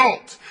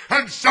 Exult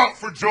and shout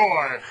for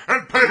joy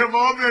and pay him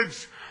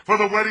homage. For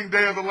the wedding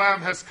day of the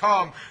Lamb has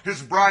come.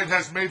 His bride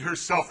has made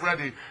herself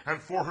ready, and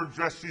for her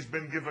dress she's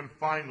been given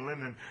fine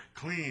linen,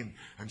 clean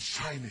and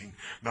shining.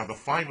 Now the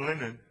fine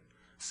linen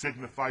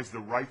signifies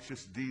the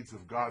righteous deeds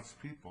of God's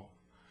people.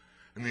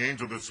 And the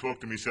angel that spoke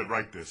to me said,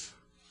 Write this.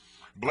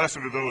 Blessed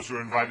are those who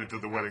are invited to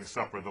the wedding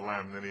supper of the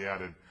Lamb. And then he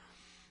added,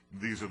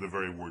 These are the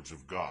very words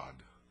of God.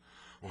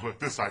 Well, at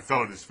this I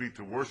fell at his feet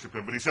to worship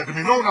him. But he said to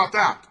me, No, not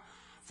that.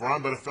 For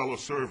I'm but a fellow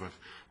servant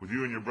with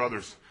you and your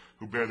brothers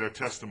who bear their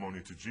testimony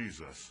to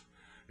Jesus.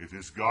 It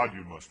is God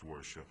you must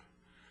worship,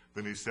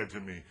 Then he said to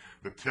me,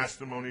 the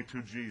testimony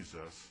to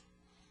Jesus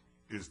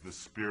is the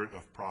spirit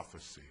of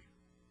prophecy.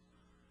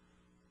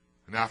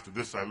 And after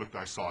this I looked,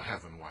 I saw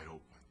heaven wide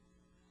open.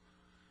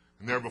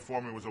 And there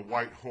before me was a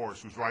white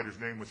horse, whose rider's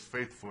name was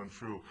Faithful and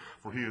True,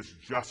 for he is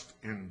just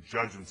in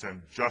judgments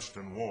and just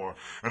in war.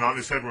 And on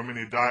his head were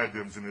many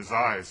diadems, and his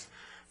eyes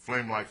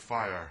flamed like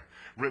fire.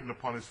 Written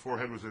upon his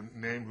forehead was a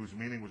name whose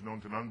meaning was known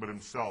to none but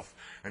himself,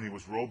 and he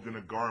was robed in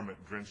a garment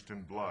drenched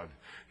in blood.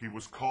 He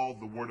was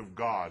called the Word of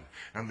God,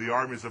 and the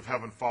armies of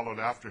heaven followed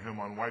after him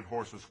on white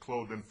horses,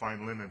 clothed in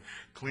fine linen,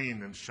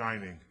 clean and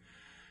shining.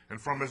 And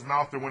from his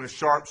mouth there went a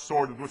sharp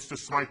sword with which to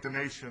smite the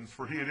nations,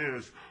 for he it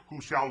is who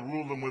shall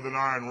rule them with an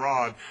iron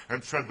rod,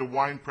 and tread the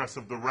winepress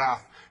of the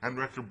wrath and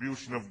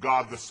retribution of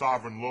God the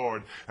sovereign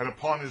Lord. And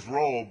upon his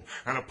robe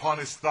and upon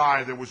his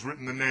thigh there was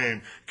written the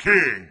name,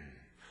 King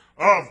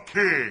of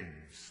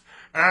Kings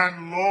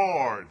and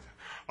Lord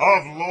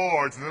of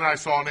Lords. And then I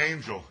saw an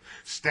angel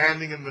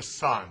standing in the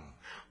sun,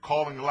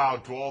 calling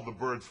aloud to all the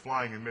birds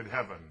flying in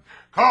mid-heaven,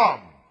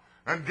 come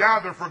and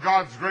gather for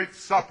God's great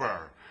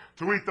supper,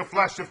 to eat the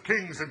flesh of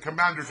kings and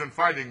commanders and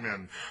fighting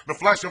men, the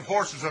flesh of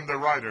horses and their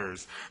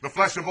riders, the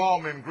flesh of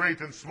all men, great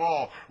and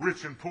small,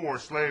 rich and poor,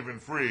 slave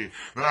and free.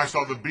 Then I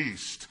saw the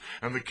beast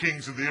and the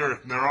kings of the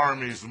earth and their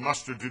armies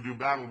mustered to do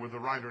battle with the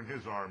rider and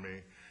his army.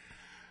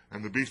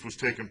 And the beast was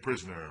taken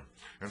prisoner,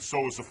 and so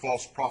was the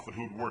false prophet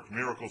who had worked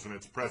miracles in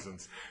its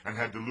presence, and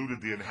had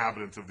deluded the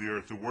inhabitants of the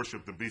earth who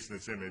worshipped the beast and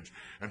its image,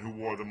 and who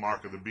wore the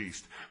mark of the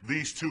beast.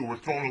 These two were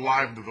thrown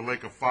alive into the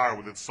lake of fire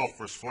with its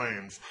sulphurous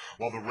flames,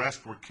 while the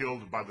rest were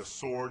killed by the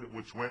sword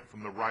which went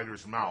from the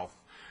rider's mouth,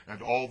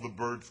 and all the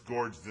birds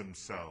gorged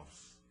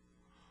themselves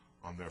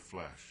on their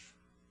flesh.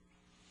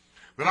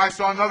 Then I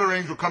saw another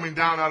angel coming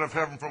down out of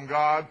heaven from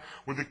God,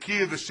 with the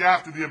key of the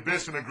shaft of the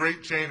abyss and a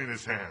great chain in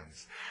his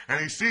hands.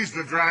 And he seized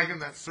the dragon,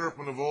 that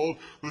serpent of old,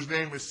 whose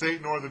name is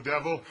Satan or the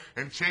devil,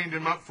 and chained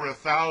him up for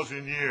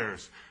 1,000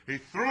 years. He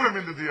threw him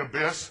into the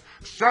abyss,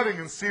 shutting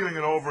and sealing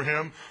it over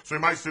him, so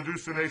he might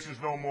seduce the nations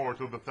no more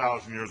till the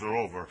 1,000 years are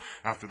over.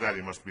 After that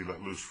he must be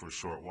let loose for a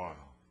short while.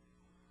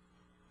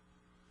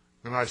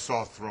 Then I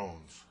saw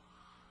thrones,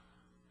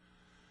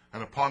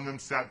 and upon them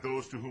sat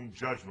those to whom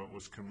judgment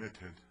was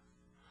committed.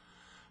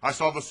 I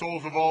saw the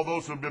souls of all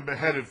those who had been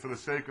beheaded for the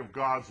sake of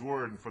God's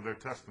word and for their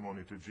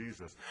testimony to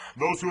Jesus.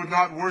 Those who had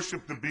not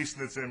worshipped the beast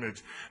in its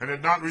image and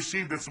had not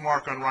received its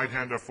mark on right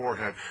hand or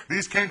forehead.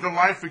 These came to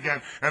life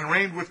again and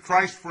reigned with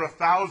Christ for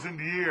 1,000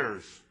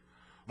 years,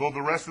 though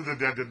the rest of the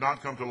dead did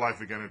not come to life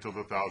again until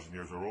the 1,000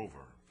 years are over.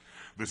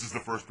 This is the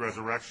first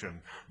resurrection.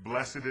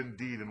 Blessed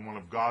indeed, and one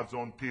of God's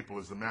own people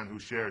is the man who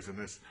shares in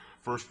this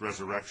first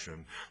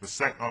resurrection.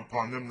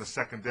 Upon them the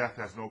second death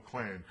has no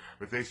claim,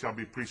 but they shall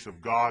be priests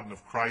of God and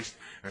of Christ,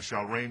 and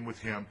shall reign with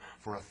him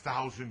for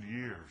 1,000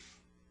 years.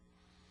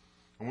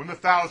 And when the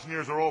 1,000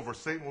 years are over,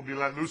 Satan will be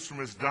let loose from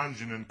his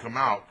dungeon and come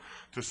out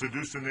to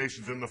seduce the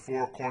nations in the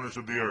four corners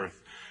of the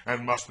earth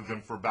and muster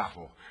them for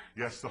battle.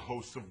 Yes, the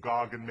hosts of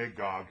Gog and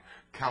Magog,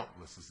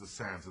 countless as the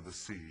sands of the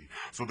sea.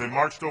 So they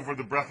marched over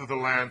the breadth of the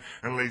land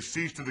and laid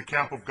siege to the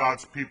camp of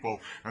God's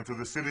people and to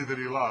the city that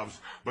he loves.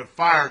 But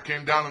fire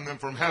came down on them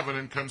from heaven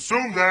and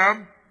consumed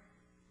them.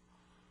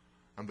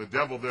 And the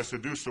devil, their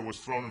seducer, was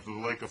thrown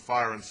into the lake of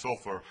fire and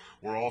sulfur,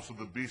 where also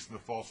the beast and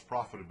the false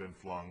prophet had been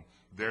flung,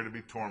 there to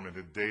be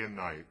tormented day and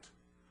night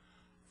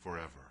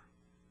forever.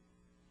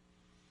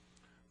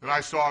 Then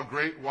I saw a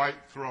great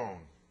white throne,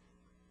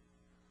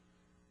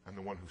 and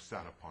the one who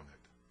sat upon it.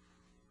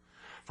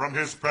 From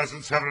his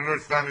presence heaven and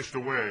earth vanished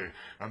away,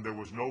 and there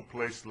was no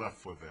place left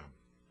for them.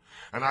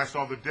 And I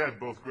saw the dead,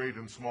 both great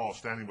and small,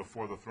 standing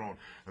before the throne.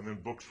 And then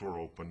books were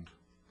opened,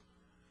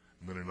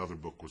 and then another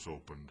book was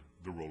opened,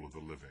 the roll of the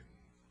living.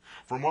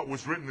 From what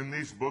was written in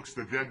these books,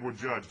 the dead were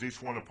judged, each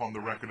one upon the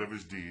record of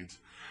his deeds.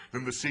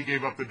 Then the sea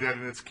gave up the dead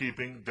in its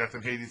keeping. Death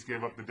and Hades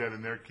gave up the dead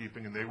in their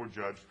keeping, and they were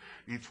judged,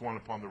 each one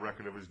upon the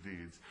record of his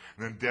deeds.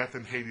 And then death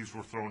and Hades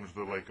were thrown into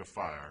the lake of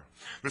fire.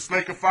 This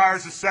lake of fire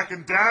is the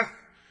second death,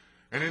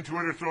 and into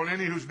it are thrown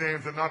any whose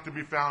names are not to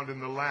be found in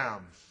the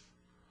Lamb's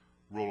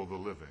roll of the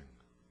living.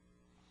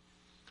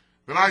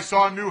 Then I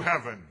saw a new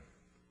heaven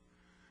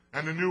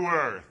and a new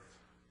earth.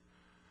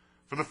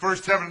 For the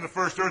first heaven and the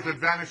first earth had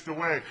vanished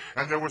away,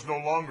 and there was no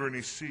longer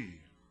any sea.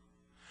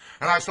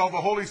 And I saw the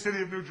holy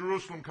city of New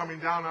Jerusalem coming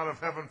down out of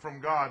heaven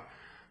from God,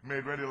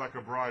 made ready like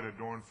a bride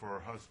adorned for her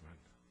husband.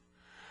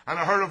 And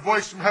I heard a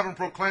voice from heaven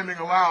proclaiming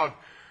aloud,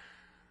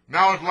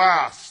 now at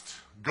last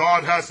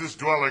God has his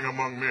dwelling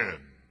among men.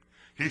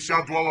 He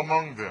shall dwell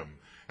among them,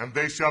 and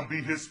they shall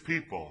be his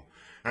people.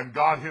 And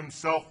God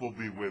himself will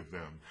be with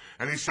them.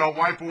 And he shall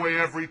wipe away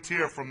every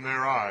tear from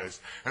their eyes.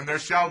 And there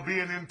shall be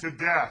an end to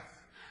death,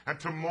 and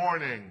to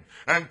mourning,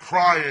 and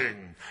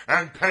crying,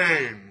 and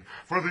pain.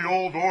 For the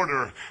old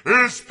order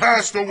is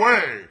passed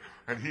away.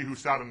 And he who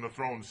sat on the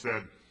throne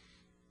said,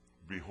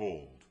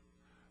 behold,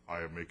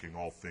 I am making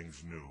all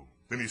things new.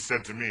 Then he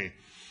said to me,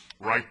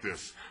 write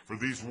this, for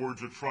these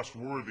words are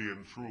trustworthy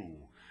and true.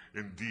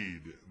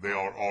 Indeed, they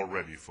are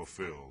already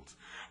fulfilled.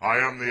 I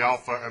am the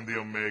Alpha and the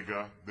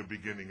Omega, the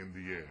beginning and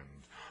the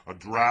end. A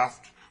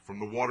draft From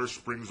the water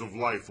springs of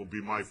life will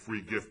be my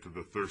free gift to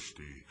the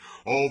thirsty.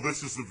 All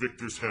this is the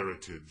victor's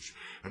heritage,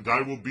 and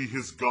I will be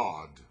his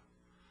God,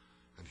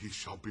 and he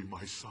shall be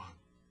my son.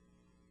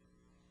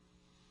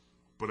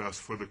 But as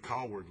for the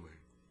cowardly,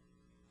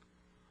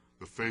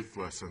 the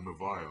faithless, and the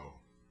vile,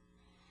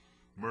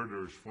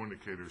 murderers,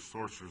 fornicators,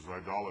 sorcerers,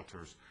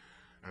 idolaters,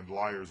 and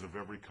liars of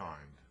every kind,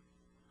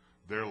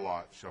 their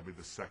lot shall be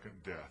the second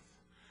death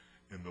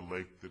in the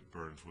lake that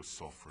burns with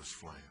sulphurous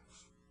flames.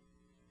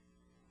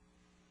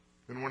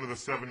 Then one of the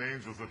seven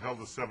angels that held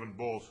the seven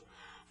bowls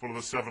full of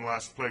the seven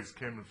last plagues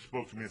came and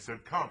spoke to me and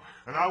said, "Come,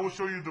 and I will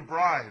show you the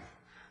bride,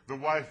 the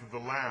wife of the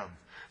Lamb."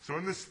 So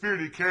in the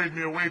Spirit he carried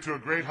me away to a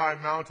great high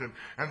mountain,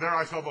 and there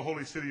I saw the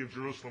holy city of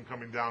Jerusalem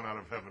coming down out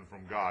of heaven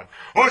from God.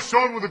 Oh, it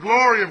shone with the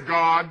glory of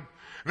God,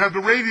 and had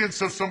the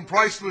radiance of some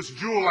priceless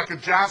jewel like a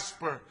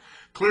jasper,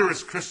 clear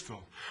as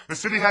crystal. The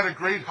city had a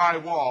great high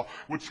wall,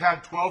 which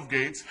had 12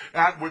 gates,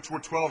 at which were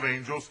 12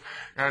 angels,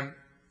 and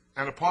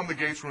upon the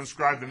gates were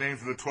inscribed the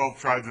names of the 12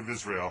 tribes of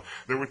Israel.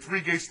 There were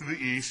 3 gates to the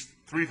east,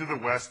 3 to the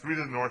west, 3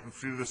 to the north, and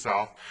 3 to the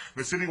south.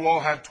 The city wall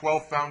had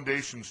 12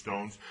 foundation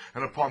stones,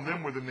 and upon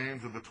them were the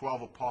names of the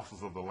 12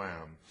 apostles of the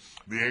Lamb.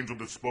 The angel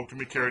that spoke to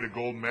me carried a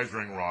gold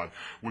measuring rod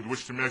with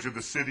which to measure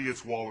the city,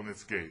 its wall, and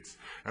its gates.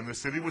 And the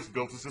city was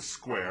built as a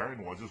square,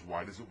 and was as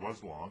wide as it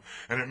was long.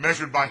 And it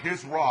measured by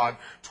his rod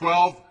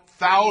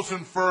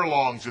 12,000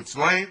 furlongs, its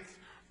length,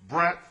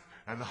 breadth,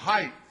 and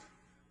height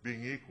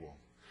being equal.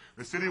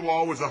 The city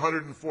wall was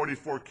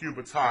 144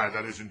 cubits high,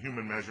 that is in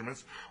human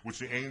measurements, which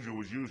the angel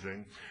was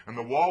using. And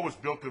the wall was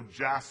built of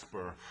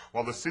jasper,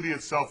 while the city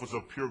itself was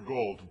of pure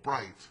gold,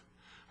 bright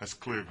as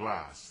clear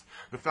glass.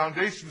 The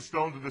foundation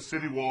stones of the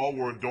city wall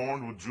were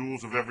adorned with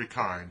jewels of every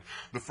kind.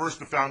 The first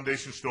the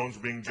foundation stones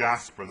being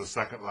jasper, the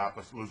second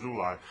lapis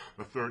lazuli,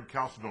 the third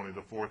chalcedony,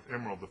 the fourth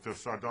emerald, the fifth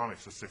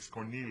sardonyx, the sixth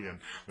cornelian,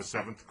 the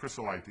seventh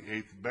chrysolite, the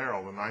eighth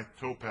beryl, the ninth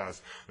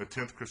topaz, the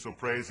 10th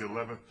chrysoprase, the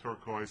 11th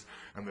turquoise,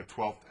 and the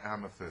 12th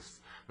amethyst.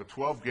 The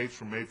 12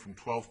 gates were made from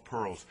 12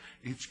 pearls,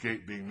 each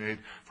gate being made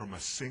from a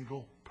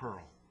single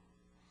pearl.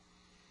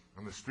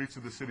 And the streets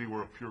of the city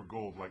were of pure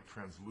gold, like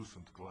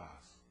translucent glass.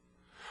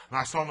 And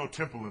I saw no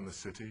temple in the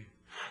city,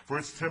 for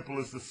its temple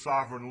is the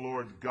sovereign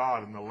Lord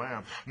God and the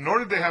Lamb. Nor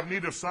did they have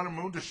need of sun and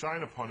moon to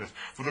shine upon it,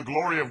 for the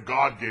glory of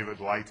God gave it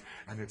light,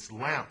 and its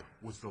lamp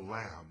was the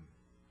Lamb.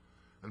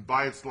 And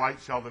by its light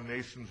shall the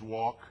nations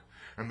walk,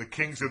 and the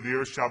kings of the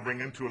earth shall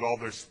bring into it all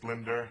their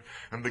splendor.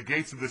 And the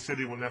gates of the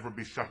city will never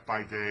be shut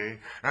by day,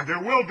 and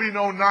there will be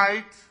no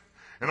night.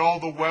 And all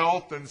the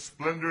wealth and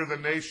splendor of the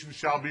nations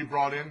shall be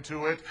brought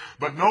into it,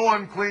 but no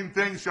unclean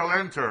thing shall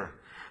enter,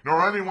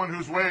 nor anyone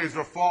whose ways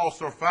are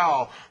false or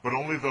foul, but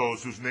only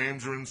those whose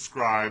names are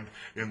inscribed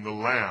in the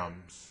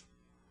Lamb's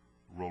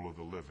roll of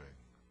the living.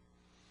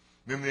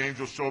 Then the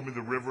angel showed me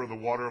the river of the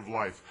water of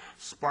life,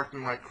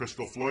 sparkling like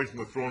crystal, flowing from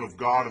the throne of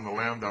God and the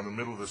Lamb down the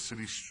middle of the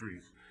city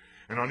street.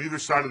 And on either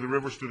side of the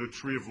river stood a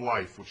tree of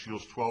life, which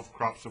yields 12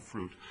 crops of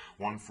fruit,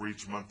 one for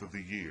each month of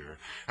the year.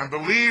 And the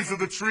leaves of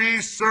the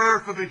trees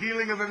serve for the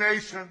healing of the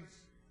nations.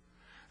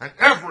 And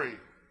every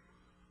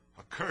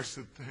accursed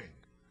thing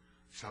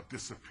shall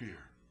disappear.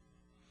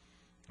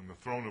 And the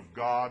throne of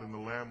God and the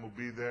Lamb will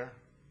be there.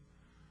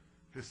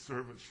 His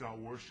servants shall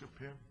worship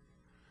him.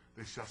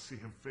 They shall see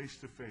him face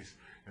to face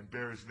and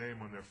bear his name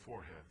on their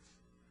foreheads.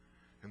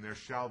 And there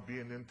shall be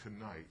an end to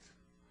night,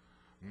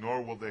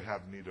 nor will they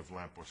have need of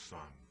lamp or sun.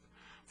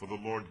 For the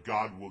Lord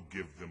God will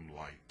give them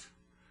light,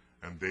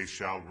 and they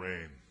shall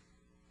reign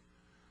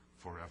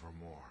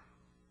forevermore.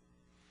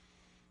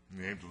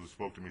 And the angel who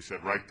spoke to me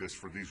said, "Write this,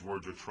 for these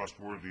words are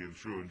trustworthy and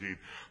true. Indeed,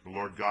 the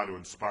Lord God who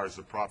inspires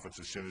the prophets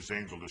has sent his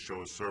angel to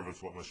show his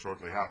servants what must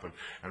shortly happen.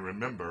 And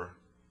remember,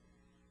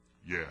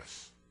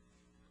 yes,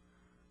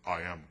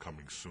 I am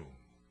coming soon."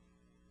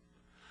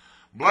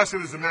 Blessed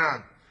is the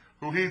man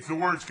who heeds the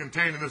words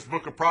contained in this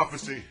book of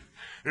prophecy.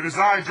 It is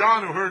I,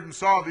 John, who heard and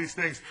saw these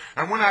things.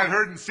 And when I had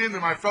heard and seen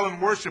them, I fell in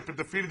worship at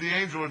the feet of the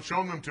angel and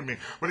shown them to me.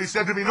 But he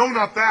said to me, "No,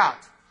 not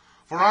that.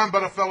 For I am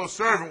but a fellow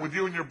servant with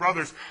you and your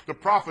brothers, the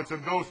prophets,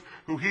 and those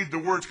who heed the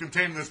words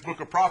contained in this book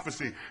of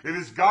prophecy. It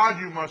is God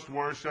you must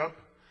worship."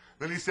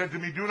 Then he said to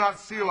me, "Do not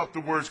seal up the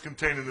words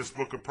contained in this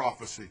book of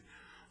prophecy,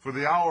 for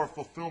the hour of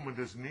fulfillment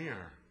is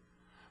near.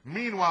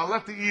 Meanwhile,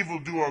 let the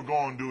evildoer go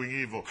on doing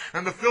evil,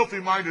 and the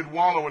filthy-minded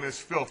wallow in his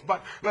filth.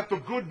 But let the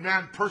good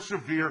man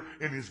persevere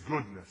in his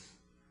goodness,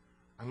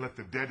 and let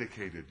the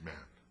dedicated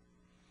man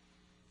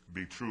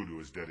be true to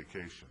his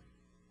dedication.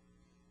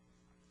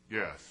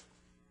 Yes,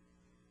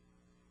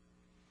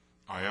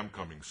 I am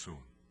coming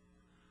soon,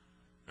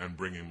 and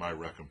bringing my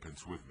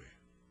recompense with me,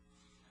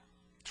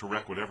 to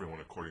reckon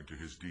everyone according to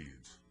his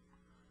deeds.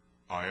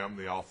 I am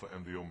the Alpha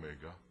and the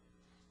Omega,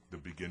 the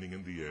beginning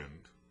and the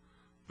end,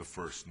 the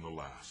first and the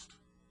last.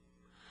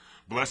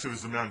 Blessed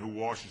is the man who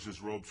washes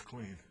his robes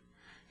clean.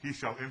 He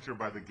shall enter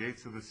by the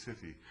gates of the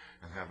city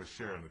and have a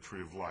share in the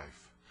tree of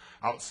life.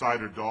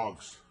 Outside are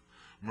dogs,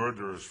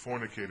 murderers,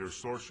 fornicators,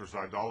 sorcerers,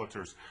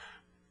 idolaters,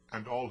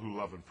 and all who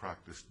love and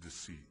practice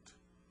deceit.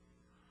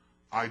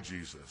 I,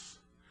 Jesus,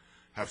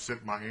 have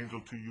sent my angel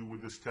to you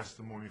with this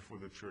testimony for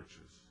the churches.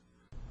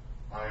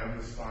 I am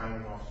the sign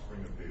and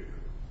offspring of David,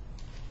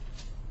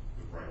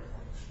 the bright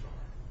morning star.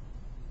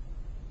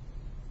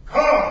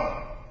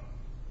 Come,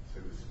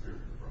 said the Spirit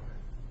of the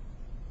bride.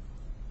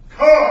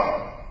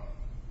 Come,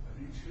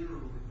 and each hearer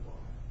will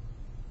reply.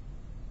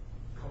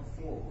 Come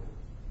forward,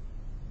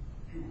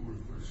 you who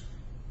are thirsty.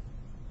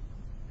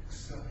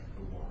 Accept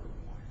the water of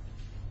life,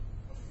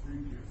 a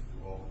free gift to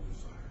all who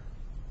desire.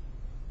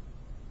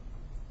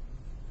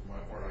 For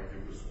my part, I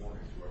give this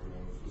warning to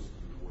everyone who's listening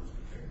to the words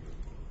contained in this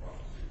book of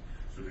prophecy.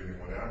 Should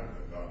anyone add it,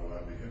 then God will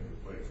add to him the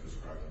plagues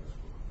described in this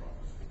book of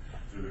prophecy.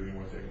 Should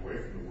anyone take away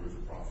from the words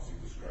of prophecy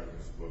described in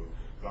this book,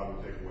 God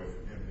will take away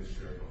from him his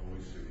share in the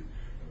holy city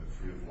and the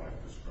tree of life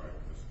described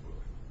in this book.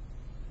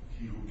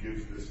 He who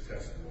gives this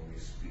testimony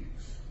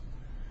speaks.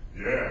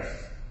 Yes,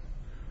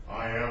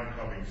 I am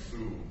coming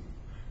soon.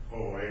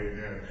 Oh,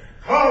 amen.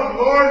 Come,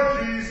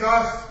 Lord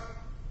Jesus.